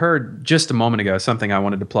 as you heard just a moment ago, something I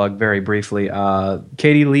wanted to plug very briefly.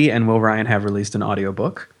 Katie Lee and Will Ryan have released an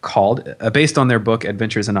audiobook called, based on their book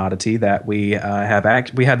Adventures in Oddity, that we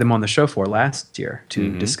had them on the show for last year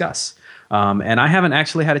to discuss. And I haven't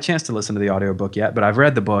actually had a chance to listen to the audiobook yet, but I've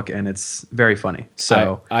read the book and it's very funny.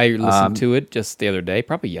 So I listened to it just the other day,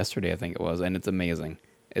 probably yesterday I think it was, and it's amazing.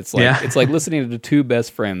 It's like it's like listening to two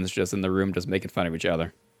best friends just in the room just making fun of each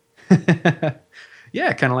other.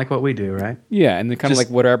 Yeah, kind of like what we do, right? Yeah, and kind of like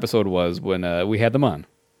what our episode was when we had them on.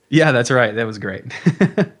 Yeah, that's right. That was great.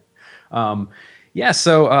 So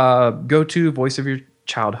go to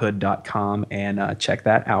voiceofyourchildhood.com and check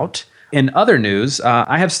that out. In other news,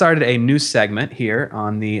 I have started a new segment here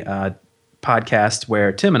on the podcast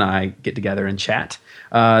where Tim and I get together and chat.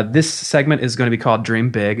 This segment is going to be called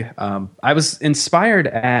Dream Big. I was inspired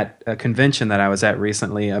at a convention that I was at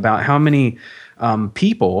recently about how many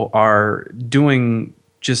people are doing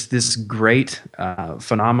just this great,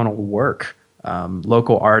 phenomenal work.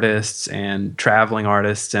 Local artists and traveling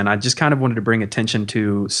artists, and I just kind of wanted to bring attention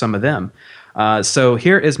to some of them. So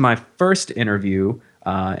here is my first interview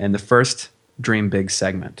and the first Dream Big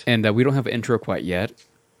segment. And we don't have an intro quite yet.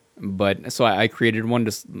 But so I created one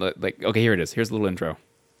just like, okay, here it is. Here's a little intro.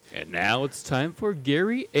 And now it's time for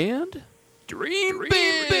Gary and Dream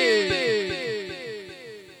Big.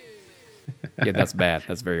 Yeah, that's bad.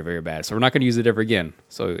 That's very, very bad. So we're not going to use it ever again.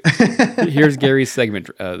 So here's Gary's segment,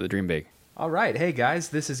 the Dream Big. All right. Hey, guys,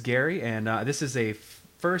 this is Gary, and this is a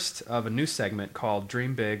first of a new segment called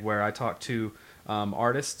Dream Big, where I talk to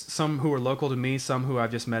artists, some who are local to me, some who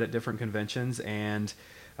I've just met at different conventions, and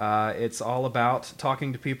it's all about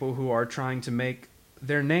talking to people who are trying to make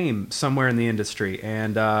their name somewhere in the industry,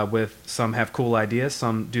 and with some have cool ideas,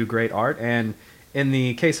 some do great art, and in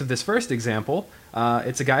the case of this first example,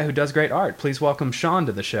 it's a guy who does great art. Please welcome Sean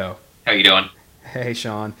to the show. How you doing? Hey,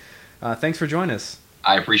 Sean. Thanks for joining us.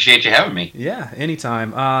 I appreciate you having me. Yeah,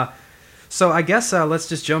 anytime. So I guess let's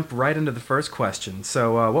just jump right into the first question.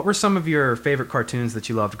 So what were some of your favorite cartoons that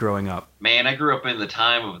you loved growing up? Man, I grew up in the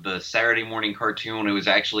time of the Saturday morning cartoon. It was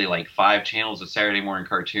actually like 5 channels of Saturday morning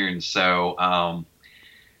cartoons. So,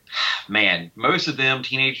 man, most of them,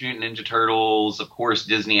 Teenage Mutant Ninja Turtles, of course,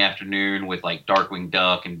 Disney Afternoon with like Darkwing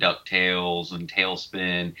Duck and DuckTales and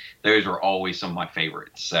Tailspin. Those were always some of my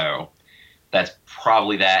favorites. So that's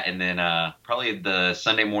probably that. And then probably the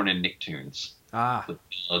Sunday morning Nicktoons. With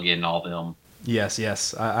Doug and all them. Yes.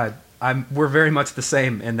 We're very much the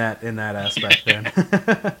same in that aspect then.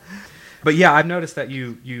 But yeah, I've noticed that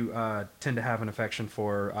you tend to have an affection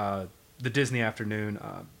for the Disney Afternoon.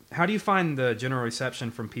 How do you find the general reception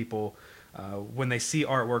from people when they see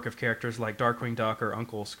artwork of characters like Darkwing Duck or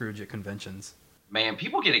Uncle Scrooge at conventions? Man,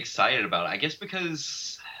 people get excited about it.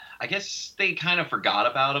 I guess they kind of forgot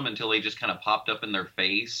about them until they just kind of popped up in their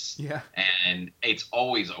face. Yeah. And it's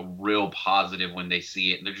always a real positive when they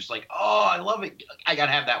see it. And they're just like, oh, I love it. I got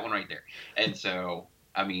to have that one right there. And so,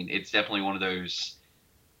 I mean, it's definitely one of those.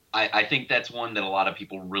 I think that's one that a lot of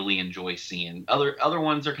people really enjoy seeing. Other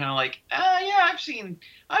ones are kind of like, yeah,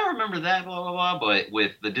 I remember that, blah, blah, blah. But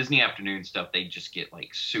with the Disney Afternoon stuff, they just get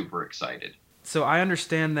like super excited. So I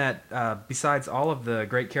understand that besides all of the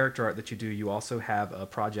great character art that you do, you also have a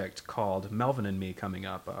project called Melvin and Me coming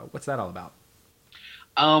up. What's that all about?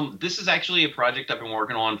 This is actually a project I've been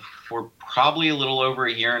working on for probably a little over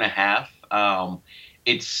a year and a half.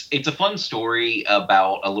 It's a fun story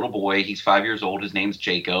about a little boy. He's 5 years old. His name's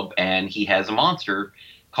Jacob, and he has a monster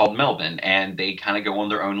called Melvin, and they kind of go on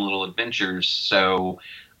their own little adventures. So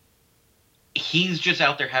he's just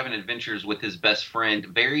out there having adventures with his best friend,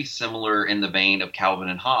 very similar in the vein of Calvin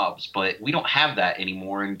and Hobbes, but we don't have that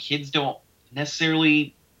anymore, and kids don't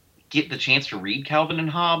necessarily get the chance to read Calvin and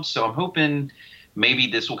Hobbes, so I'm hoping maybe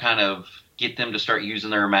this will kind of get them to start using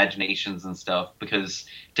their imaginations and stuff, because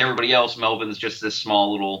to everybody else, Melvin's just this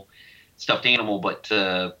small little stuffed animal, but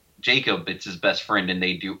to Jacob, it's his best friend, and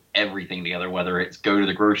they do everything together, whether it's go to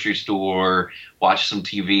the grocery store, watch some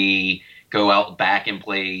TV, go out back and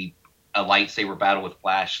play a lightsaber battle with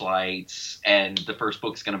flashlights, and the first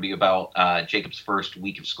book's going to be about Jacob's first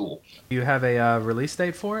week of school. Do you have a release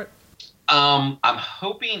date for it? I'm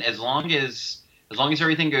hoping as long as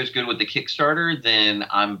everything goes good with the Kickstarter, then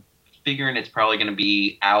I'm figuring it's probably going to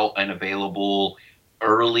be out and available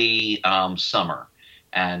early summer.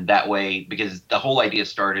 And that way, because the whole idea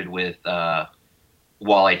started with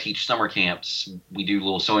while I teach summer camps, we do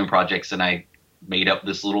little sewing projects, and I made up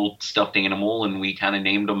this little stuffed animal, and we kind of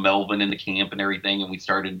named him Melvin in the camp and everything, and we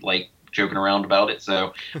started like joking around about it.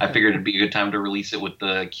 So I figured it'd be a good time to release it with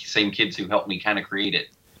the same kids who helped me kind of create it.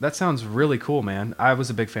 That sounds really cool, man. I was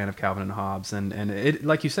a big fan of Calvin and Hobbes, and it,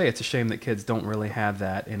 like you say, it's a shame that kids don't really have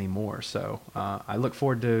that anymore. So I look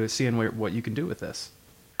forward to seeing what you can do with this.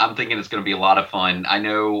 I'm thinking it's going to be a lot of fun. I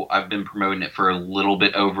know I've been promoting it for a little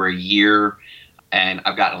bit over a year, and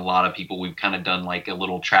I've gotten a lot of people. We've kind of done like a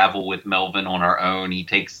little travel with Melvin on our own. He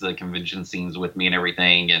takes the convention scenes with me and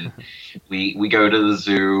everything, and we go to the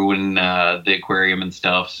zoo and the aquarium and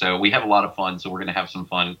stuff. So we have a lot of fun. So we're going to have some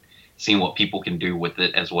fun seeing what people can do with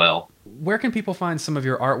it as well. Where can people find some of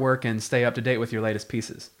your artwork and stay up to date with your latest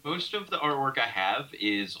pieces? Most of the artwork I have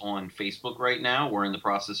is on Facebook right now. We're in the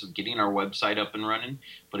process of getting our website up and running.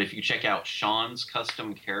 But if you check out Sean's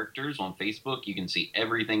Custom Characters on Facebook, you can see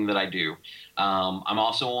everything that I do. I'm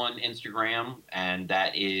also on Instagram, and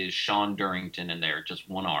that is Sean Durrington in there, just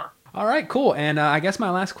one R. All right, cool. And I guess my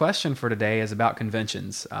last question for today is about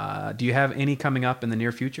conventions. Do you have any coming up in the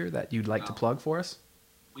near future that you'd like to plug for us?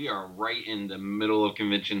 We are right in the middle of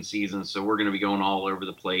convention season, so we're going to be going all over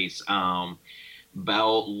the place.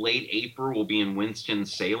 About late April, we'll be in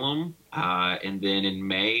Winston-Salem, and then in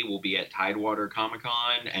May, we'll be at Tidewater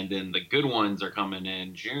Comic-Con, and then the good ones are coming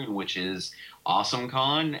in June, which is Awesome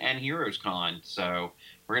Con and Heroes Con. So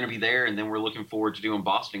we're going to be there, and then we're looking forward to doing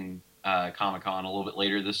Boston Comic-Con a little bit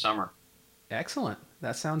later this summer. Excellent.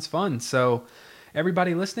 That sounds fun. So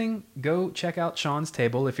everybody listening, go check out Sean's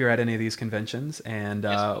table if you're at any of these conventions. And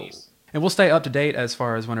and we'll stay up to date as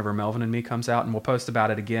far as whenever Melvin and me comes out, and we'll post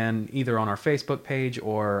about it again either on our Facebook page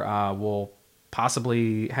or we'll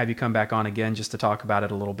possibly have you come back on again just to talk about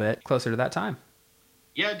it a little bit closer to that time.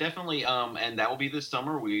 Yeah, definitely. And that will be this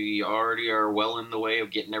summer. We already are well in the way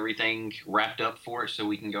of getting everything wrapped up for it, so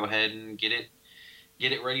we can go ahead and get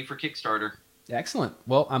it ready for Kickstarter. Excellent.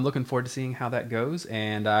 Well, I'm looking forward to seeing how that goes,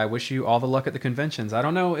 and I wish you all the luck at the conventions. I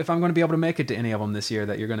don't know if I'm going to be able to make it to any of them this year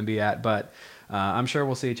that you're going to be at, but I'm sure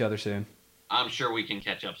we'll see each other soon. I'm sure we can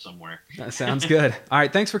catch up somewhere. That sounds good. All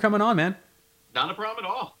right, thanks for coming on, man. Not a problem at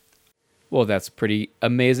all. Well, that's pretty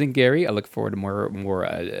amazing, Gary. I look forward to more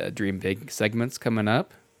Dream Big segments coming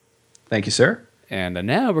up. Thank you, sir. And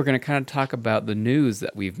now we're going to kind of talk about the news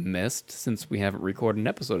that we've missed since we haven't recorded an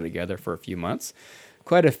episode together for a few months.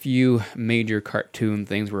 Quite a few major cartoon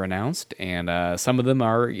things were announced, and some of them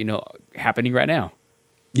are, happening right now.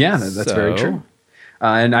 Yeah, that's very true.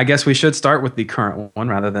 And I guess we should start with the current one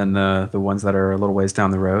rather than the ones that are a little ways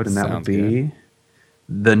down the road, and that would be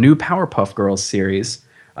the new Powerpuff Girls series.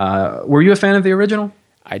 Were you a fan of the original?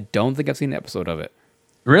 I don't think I've seen an episode of it.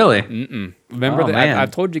 Really? Mm-mm. Remember that I've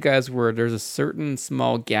told you guys where there's a certain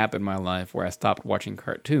small gap in my life where I stopped watching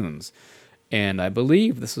cartoons, and I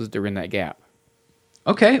believe this was during that gap.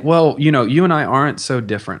 Okay, well, you and I aren't so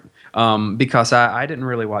different because I didn't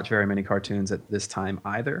really watch very many cartoons at this time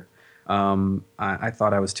either. I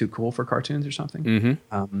thought I was too cool for cartoons or something.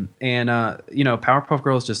 Mm-hmm. Powerpuff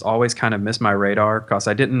Girls just always kind of missed my radar because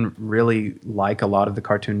I didn't really like a lot of the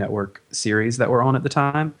Cartoon Network series that were on at the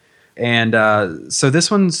time. And so this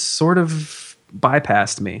one sort of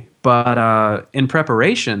bypassed me. But in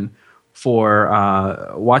preparation for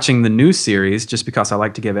watching the new series, just because I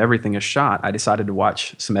like to give everything a shot, I decided to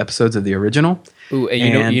watch some episodes of the original. Ooh,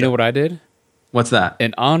 and you know what I did? What's that?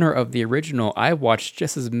 In honor of the original, I watched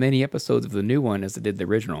just as many episodes of the new one as I did the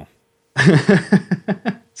original.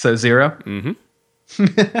 So 0?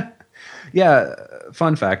 Mm-hmm. Yeah,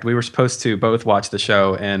 fun fact. We were supposed to both watch the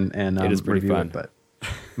show and it is pretty fun.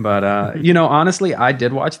 But honestly, I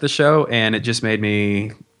did watch the show, and it just made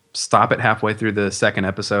me stop it halfway through the second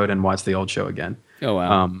episode and watch the old show again. Oh,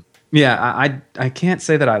 wow. I can't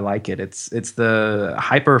say that I like it. It's the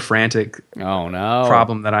hyper frantic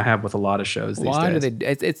problem that I have with a lot of shows these days. Why do they?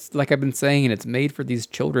 It's like I've been saying, it's made for these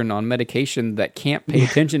children on medication that can't pay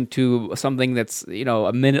attention to something that's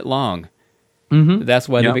a minute long. Mm-hmm. That's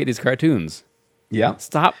why they make these cartoons. Yeah.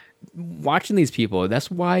 Stop watching these people.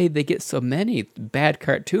 That's why they get so many bad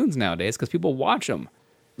cartoons nowadays, because people watch them.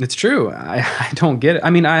 It's true. I don't get it. I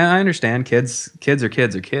mean, I understand kids are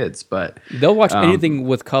kids, but they'll watch anything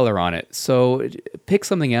with color on it. So pick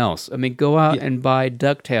something else. I mean, go out and buy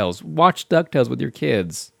DuckTales. Watch DuckTales with your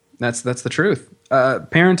kids. That's the truth.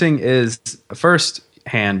 Parenting is first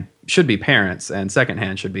hand should be parents, and second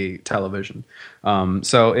hand should be television.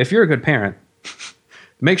 So if you're a good parent,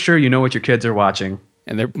 make sure you know what your kids are watching.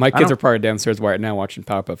 And my kids are probably downstairs right now watching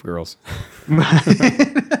Powerpuff Girls.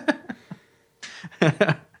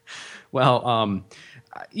 Well,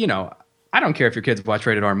 I don't care if your kids watch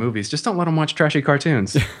rated R movies. Just don't let them watch trashy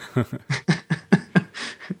cartoons.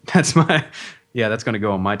 That's going to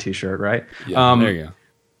go on my t-shirt, right? Yeah, there you go.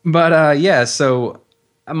 But so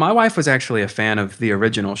my wife was actually a fan of the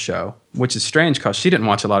original show, which is strange because she didn't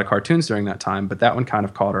watch a lot of cartoons during that time, but that one kind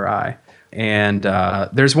of caught her eye. And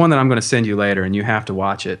there's one that I'm going to send you later, and you have to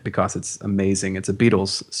watch it because it's amazing. It's a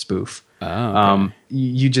Beatles spoof. Oh, okay.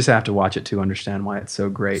 You just have to watch it to understand why it's so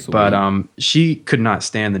great. Sweet. But she could not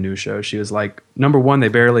stand the new show. She was like, number one, they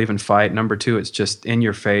barely even fight. Number two, it's just in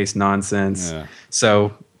your face nonsense. Yeah.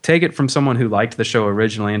 So take it from someone who liked the show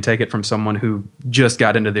originally, and take it from someone who just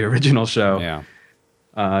got into the original show.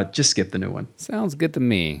 Yeah. Just skip the new one. Sounds good to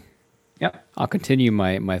me. Yep. I'll continue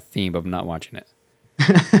my theme of not watching it.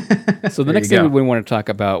 So the next thing we want to talk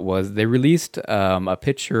about was they released a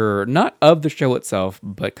picture, not of the show itself,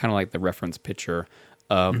 but kind of like the reference picture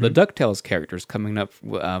of the DuckTales characters coming up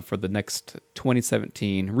for the next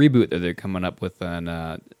 2017 reboot that they're coming up with on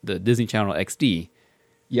the Disney Channel XD.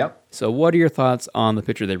 Yep. So what are your thoughts on the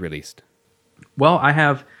picture they released? Well, I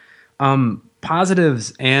have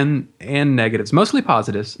positives and negatives, mostly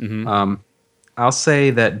positives. Mm-hmm. I'll say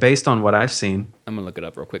that based on what I've seen. I'm going to look it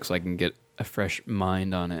up real quick so I can get a fresh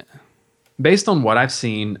mind on it. Based on what I've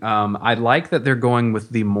seen, I like that they're going with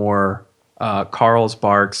the more Carl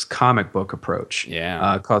Barks comic book approach.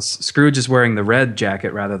 Yeah. Because Scrooge is wearing the red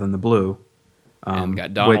jacket rather than the blue. And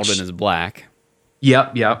got Donald in his black.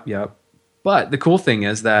 Yep. But the cool thing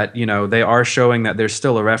is that, they are showing that there's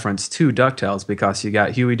still a reference to DuckTales because you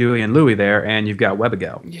got Huey, Dewey, and Louie there, and you've got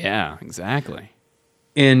Webigail. Yeah, exactly.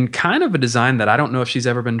 in kind of a design that I don't know if she's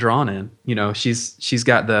ever been drawn in. You know, she's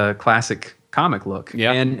got the classic comic look.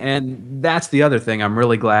 Yeah. And that's the other thing. I'm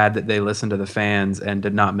really glad that they listened to the fans and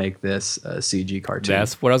did not make this a CG cartoon.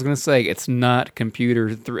 That's what I was going to say. It's not computer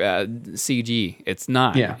CG. It's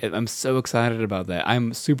not. Yeah. I'm so excited about that.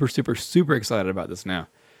 I'm super, super, super excited about this now.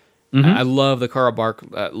 Mhm. I love the Carl Bark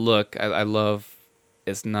look. I love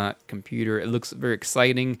it's not computer. It looks very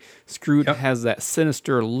exciting. Scroot has that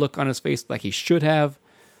sinister look on his face like he should have.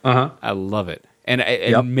 Uh-huh. I love it. And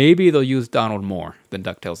maybe they'll use Donald more than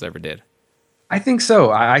DuckTales ever did. I think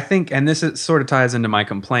so. I think, and sort of ties into my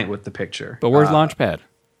complaint with the picture. But where's Launchpad?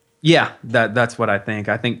 Yeah, that's what I think.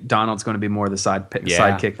 I think Donald's going to be more the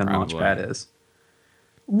sidekick than probably. Launchpad is,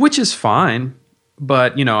 which is fine.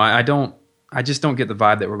 But you know, I just don't get the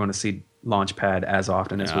vibe that we're going to see Launchpad as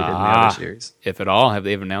often as we did in the other series. If at all, have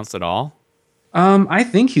they announced at all? I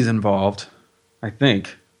think he's involved. I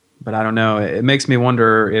think, but I don't know. It makes me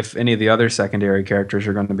wonder if any of the other secondary characters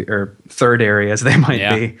are going to be, or third-area as they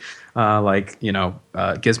might be, like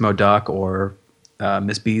Gizmo Duck or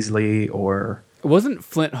Miss Beasley or. Wasn't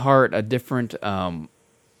Flint Hart a different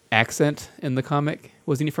accent in the comic?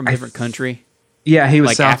 Wasn't he from a different country? Yeah, he was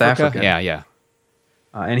like South Africa? African. Yeah.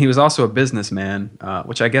 And he was also a businessman,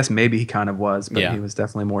 which I guess maybe he kind of was, but Yeah. he was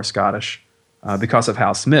definitely more Scottish because of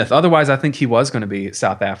Hal Smith. Otherwise, I think he was going to be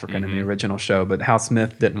South African in the original show, but Hal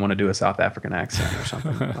Smith didn't want to do a South African accent or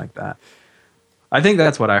something like that. I think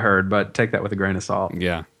that's what I heard, but take that with a grain of salt.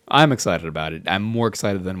 Yeah. I'm excited about it. I'm more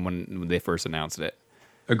excited than when they first announced it.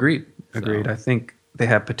 Agreed. I think they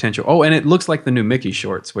have potential. Oh, and it looks like the new Mickey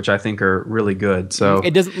shorts, which I think are really good. So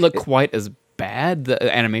it doesn't look quite as bad.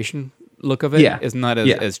 The animation look of it is not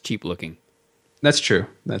as cheap looking. That's true.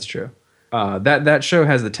 That show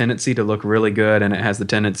has the tendency to look really good, and it has the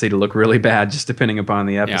tendency to look really bad, just depending upon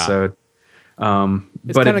the episode. It's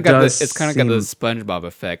But kind of got the seem- SpongeBob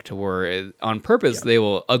effect, to where on purpose they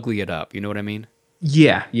will ugly it up. You know what I mean?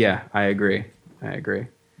 Yeah, I agree.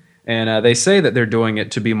 And they say that they're doing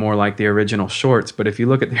it to be more like the original shorts, but if you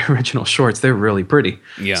look at the original shorts, they're really pretty.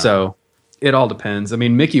 Yeah. So it all depends. I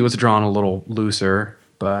mean, Mickey was drawn a little looser,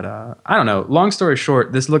 but I don't know. Long story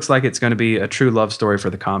short, this looks like it's going to be a true love story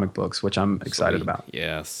for the comic books, which I'm excited about.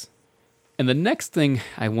 Yes. And the next thing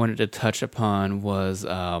I wanted to touch upon was,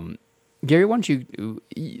 Gary, why don't you...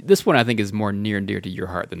 This one I think is more near and dear to your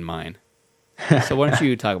heart than mine. So why don't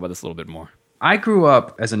you talk about this a little bit more? I grew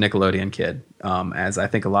up as a Nickelodeon kid, as I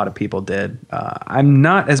think a lot of people did. I'm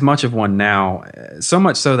not as much of one now, so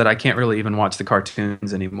much so that I can't really even watch the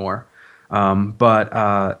cartoons anymore. But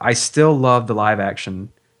I still love the live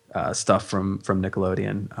action stuff from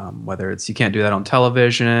Nickelodeon, whether it's You Can't Do That on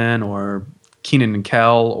Television or Kenan and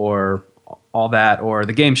Kel or all that, or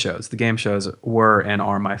the game shows. The game shows were and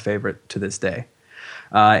are my favorite to this day.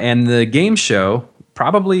 And the game show,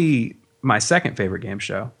 probably my second favorite game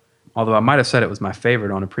show, although I might have said it was my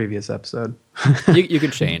favorite on a previous episode. You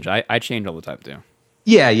can change. I change all the time too.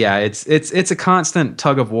 Yeah. It's a constant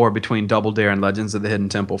tug of war between Double Dare and Legends of the Hidden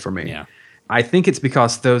Temple for me. Yeah. I think it's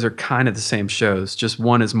because those are kind of the same shows. Just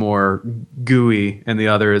one is more gooey and the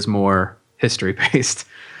other is more history based.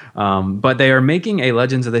 But they are making a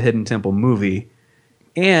Legends of the Hidden Temple movie,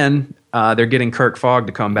 and they're getting Kirk Fogg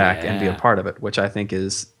to come back and be a part of it, which I think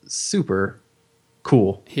is super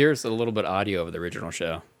cool. Here's a little bit of audio of the original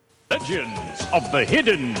show. Legends of the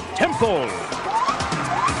Hidden Temple.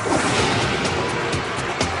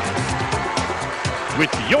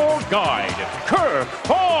 With your guide, Kirk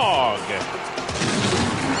Fogg.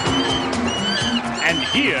 And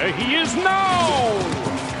here he is now.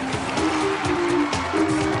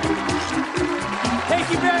 Thank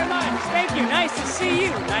you very much. Thank you. Nice to see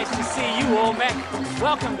you. Nice to see you, Olmec.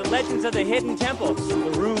 Welcome to Legends of the Hidden Temple.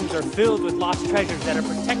 The rooms are filled with lost treasures that are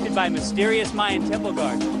protected by mysterious Mayan temple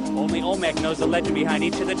guards. Only Olmec knows the legend behind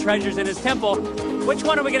each of the treasures in his temple. Which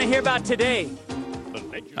one are we going to hear about today?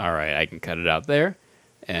 All right, I can cut it out there.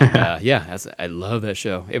 And I love that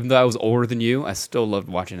show. Even though I was older than you, I still loved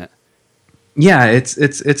watching it. Yeah,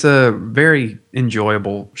 it's a very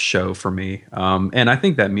enjoyable show for me, and I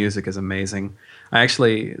think that music is amazing.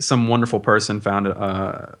 Some wonderful person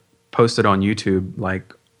posted on YouTube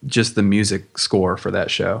like just the music score for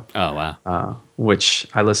that show. Oh wow! Which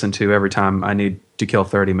I listen to every time I need to kill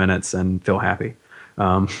 30 minutes and feel happy.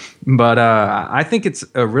 But I think it's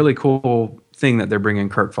a really cool thing that they're bringing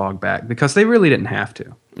Kirk Fogg back, because they really didn't have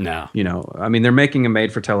to. No, I mean, they're making a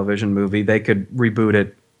made-for-television movie. They could reboot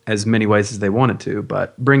it as many ways as they wanted to,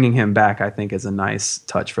 but bringing him back, I think, is a nice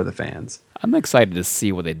touch for the fans. I'm excited to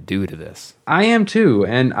see what they do to this. I am too,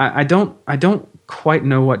 and I don't quite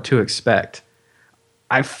know what to expect.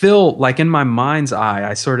 I feel like in my mind's eye,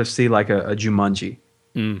 I sort of see like a Jumanji,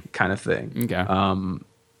 kind of thing. Okay.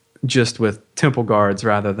 Just with temple guards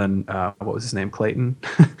rather than what was his name, Clayton,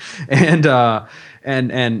 and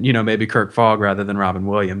maybe Kirk Fogg rather than Robin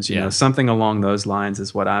Williams. You know, something along those lines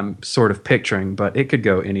is what I'm sort of picturing, but it could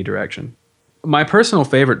go any direction. My personal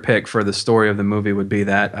favorite pick for the story of the movie would be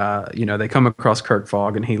that they come across Kirk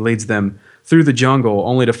Fogg and he leads them through the jungle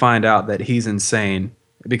only to find out that he's insane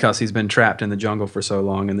because he's been trapped in the jungle for so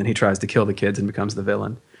long, and then he tries to kill the kids and becomes the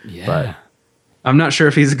villain. Yeah. But I'm not sure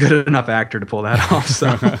if he's a good enough actor to pull that off.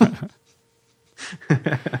 So,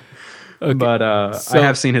 Okay. But I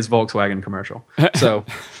have seen his Volkswagen commercial.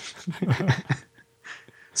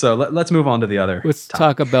 So let's move on to the other. Let's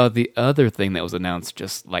talk about the other thing that was announced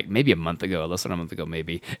just like maybe a month ago, less than a month ago,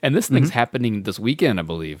 maybe. And this thing's happening this weekend, I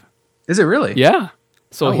believe. Is it really? Yeah.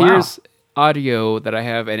 So Oh, here's audio that I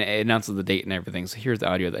have, and it announces the date and everything. So here's the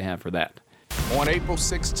audio that I have for that. On April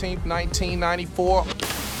 16th, 1994,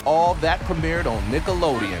 All That premiered on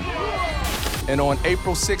Nickelodeon. And on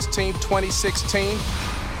April 16th, 2016,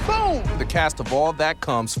 boom! The cast of All That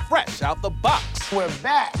comes fresh out the box. We're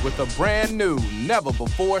back with a brand new,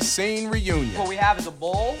 never-before-seen reunion. What we have is a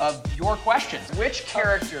bowl of your questions. Which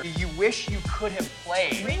character do you wish you could have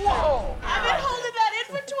played? Whoa! I've been holding that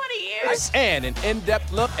in for 20 years. And an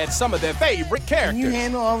in-depth look at some of their favorite characters. Can you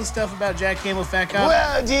handle all the stuff about Jack Campbell, Fat Guy?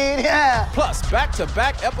 Well, dude, yeah. Plus,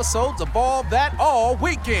 back-to-back episodes of All That all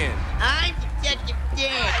weekend. I'm Detective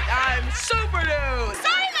Dan. I'm Super Dude.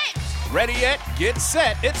 Silence! Ready yet? Get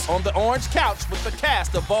set. It's on the orange couch with the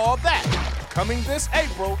cast of All That. Coming this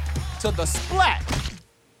April to the Splat.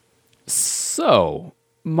 So,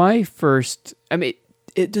 my first... I mean,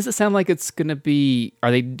 does it sound like it's going to be...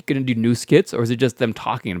 Are they going to do new skits, or is it just them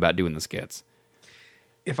talking about doing the skits?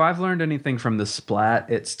 If I've learned anything from the Splat,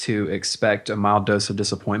 it's to expect a mild dose of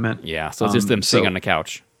disappointment. Yeah, so it's just them sitting on the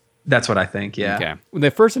couch. That's what I think, yeah. Okay. When they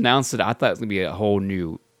first announced it, I thought it was going to be a whole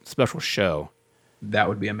new special show. That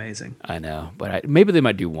would be amazing. I know, but maybe they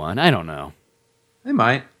might do one. I don't know. They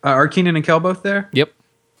might. Are Keenan and Kel both there? Yep.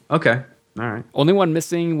 Okay. All right. Only one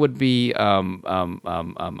missing would be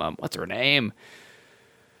what's her name?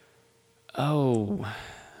 Oh,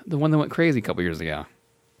 the one that went crazy a couple years ago.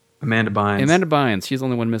 Amanda Bynes. Amanda Bynes. She's the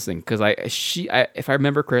only one missing because if I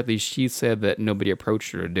remember correctly, she said that nobody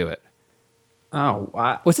approached her to do it.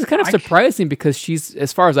 Oh, which is kind of surprising because she's,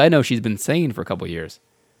 as far as I know, she's been sane for a couple years.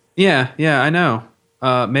 Yeah, I know.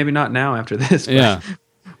 Maybe not now after this. But yeah,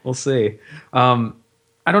 we'll see. I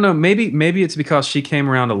don't know. Maybe it's because she came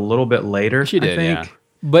around a little bit later. She did, I think. yeah.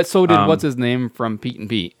 But so did what's his name from Pete and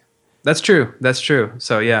Pete. That's true.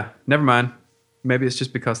 So yeah, never mind. Maybe it's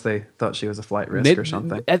just because they thought she was a flight risk or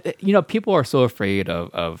something. People are so afraid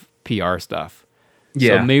of PR stuff.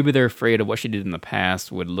 Yeah. So maybe they're afraid of what she did in the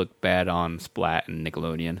past would look bad on Splat and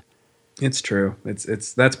Nickelodeon. It's true.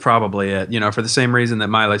 That's probably it. For the same reason that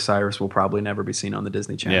Miley Cyrus will probably never be seen on the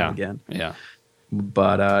Disney Channel again. Yeah.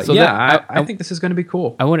 But I think this is going to be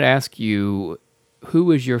cool. I want to ask you, who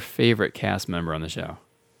was your favorite cast member on the show?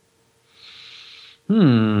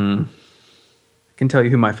 I can tell you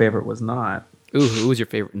who my favorite was not. Ooh, who was your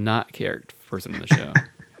favorite not character person on the show?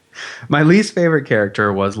 My least favorite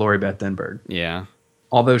character was Lori Beth Denberg. Yeah.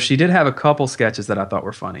 Although she did have a couple sketches that I thought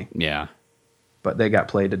were funny. Yeah. But they got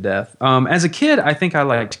played to death. As a kid, I think I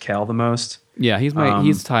liked Kel the most. Yeah,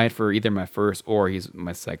 he's tied for either my first or he's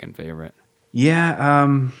my second favorite. Yeah,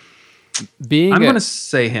 I'm going to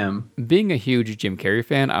say him. Being a huge Jim Carrey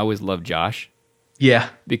fan, I always loved Josh. Yeah.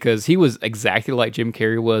 Because he was exactly like Jim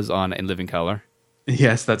Carrey was on In Living Color.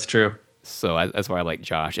 Yes, that's true. So that's why I like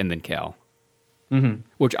Josh, and then Kel. Mm-hmm.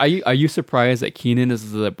 Which, are you surprised that Keenan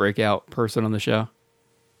is the breakout person on the show?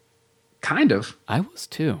 Kind of. I was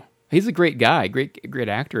too. He's a great guy, great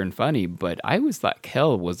actor and funny, but I always thought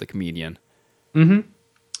Kel was the comedian. Mm-hmm.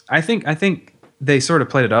 I think they sort of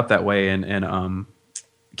played it up that way in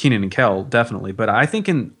Keenan and Kel, definitely. But I think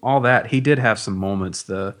in all that, he did have some moments.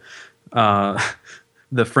 The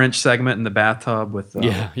French segment in the bathtub with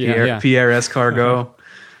Pierre Escargot.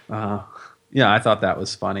 I thought that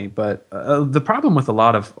was funny. But the problem with a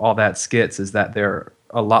lot of all that skits is that they're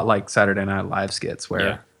a lot like Saturday Night Live skits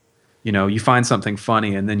where, you find something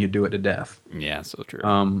funny and then you do it to death. Yeah, so true.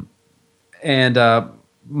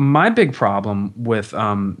 My big problem with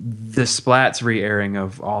the Splat's re-airing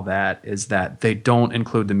of all that is that they don't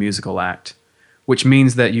include the musical act, which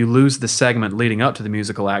means that you lose the segment leading up to the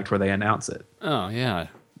musical act where they announce it. Oh, yeah.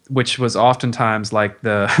 Which was oftentimes like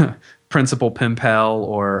the Principal Pimpel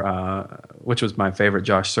or which was my favorite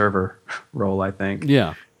Josh Server role, I think.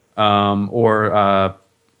 Yeah. Or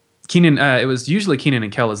Keenan. It was usually Keenan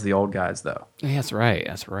and Kel as the old guys, though. Yeah, that's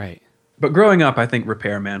right. But growing up, I think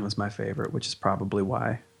Repairman was my favorite, which is probably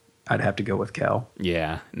why I'd have to go with Kel.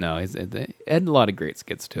 Yeah, no, it had a lot of great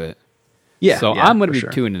skits to it. Yeah, so yeah, I'm going to be for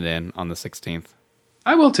sure. tuning in on the 16th.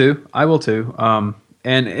 I will too.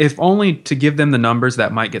 And if only to give them the numbers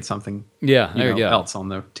that might get something else on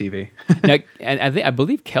the TV. Now, and I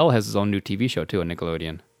believe Kel has his own new TV show too on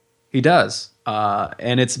Nickelodeon. He does.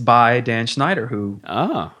 And it's by Dan Schneider, who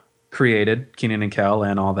created Kenan and Kel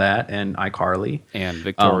and all that, and iCarly. And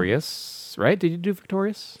Victorious, right? Did you do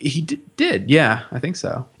Victorious? He did, yeah, I think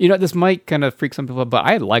so. You know, this might kind of freak some people out, but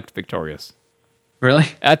I liked Victorious. Really?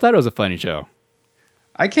 I thought it was a funny show.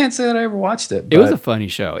 I can't say that I ever watched it. It was a funny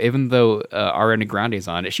show, even though Ariana Grande's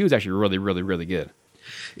on it. She was actually really, really, really good.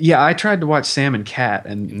 Yeah, I tried to watch Sam and Cat,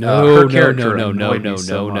 and no.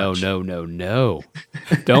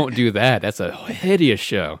 Don't do that. That's a hideous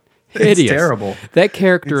show. Hideous. It's terrible. That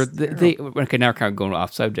character, okay, now we're kind of going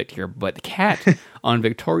off subject here, but Cat on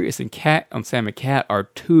Victorious and Cat on Sam and Cat are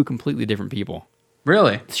two completely different people.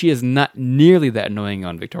 Really? She is not nearly that annoying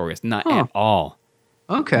on Victorious, not at all.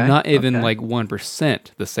 Okay. Not even like 1%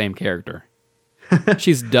 the same character.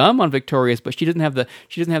 She's dumb on Victorious, but she doesn't have the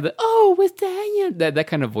oh, what's that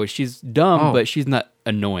kind of voice. She's dumb, but she's not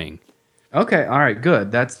annoying. Okay, all right,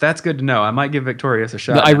 good. That's good to know. I might give Victorious a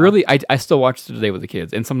shot. No, I still watch it today with the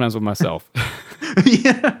kids and sometimes with myself.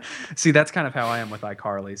 Yeah. See, that's kind of how I am with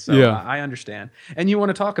iCarly. So I understand. And you want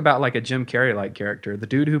to talk about like a Jim Carrey-like character, the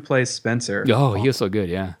dude who plays Spencer. Oh, he was so good,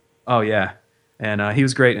 yeah. Oh, yeah. And he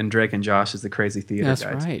was great in Drake and Josh as the crazy theater guys.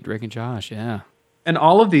 That's right, Drake and Josh, yeah. And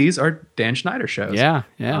all of these are Dan Schneider shows. Yeah.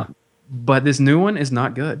 But this new one is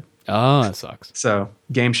not good. Oh, that sucks. So,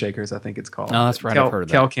 Game Shakers, I think it's called. Oh, that's right. I've heard of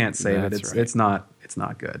that. Kel can't save it. Right. It's not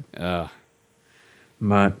good.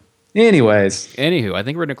 But anyways. Anywho, I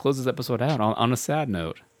think we're going to close this episode out on a sad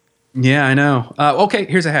note. Yeah, I know. Okay,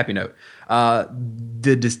 here's a happy note.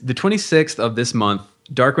 The 26th of this month,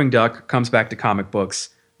 Darkwing Duck comes back to comic books.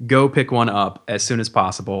 Go pick one up as soon as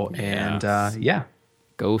possible. Yes. And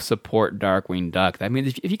go support Darkwing Duck. I mean,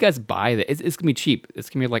 if you guys buy that, it's gonna be cheap. It's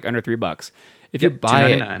gonna be like under $3. If you buy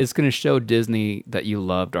it, it's gonna show Disney that you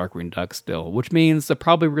love Darkwing Duck still, which means they'll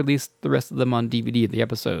probably release the rest of them on DVD, the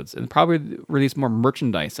episodes, and probably release more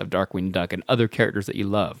merchandise of Darkwing Duck and other characters that you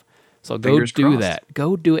love. So Fingers go do crossed. that.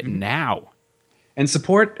 Go do it now. And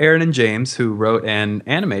support Aaron and James, who wrote and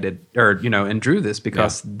animated, and drew this,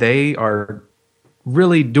 because they are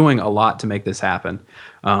really doing a lot to make this happen.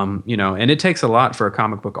 And it takes a lot for a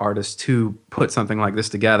comic book artist to put something like this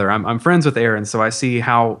together. I'm friends with Aaron, so I see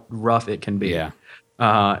how rough it can be. Yeah.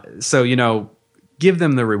 So, give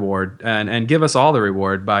them the reward and give us all the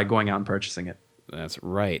reward by going out and purchasing it. That's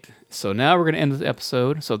right. So now we're going to end this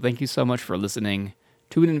episode. So thank you so much for listening.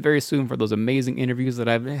 Tune in very soon for those amazing interviews that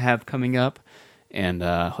I have coming up. And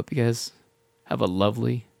hope you guys have a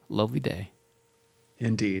lovely, lovely day.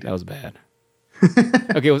 Indeed. That was bad.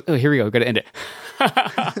 Okay, here we go. We've got to end it.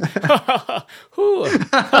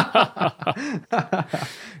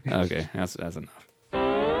 Okay, that's enough.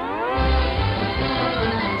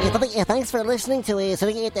 Thanks for listening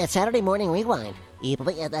to Saturday Morning Rewind.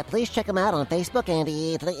 Please check them out on Facebook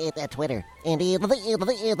and Twitter. And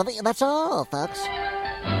that's all, folks.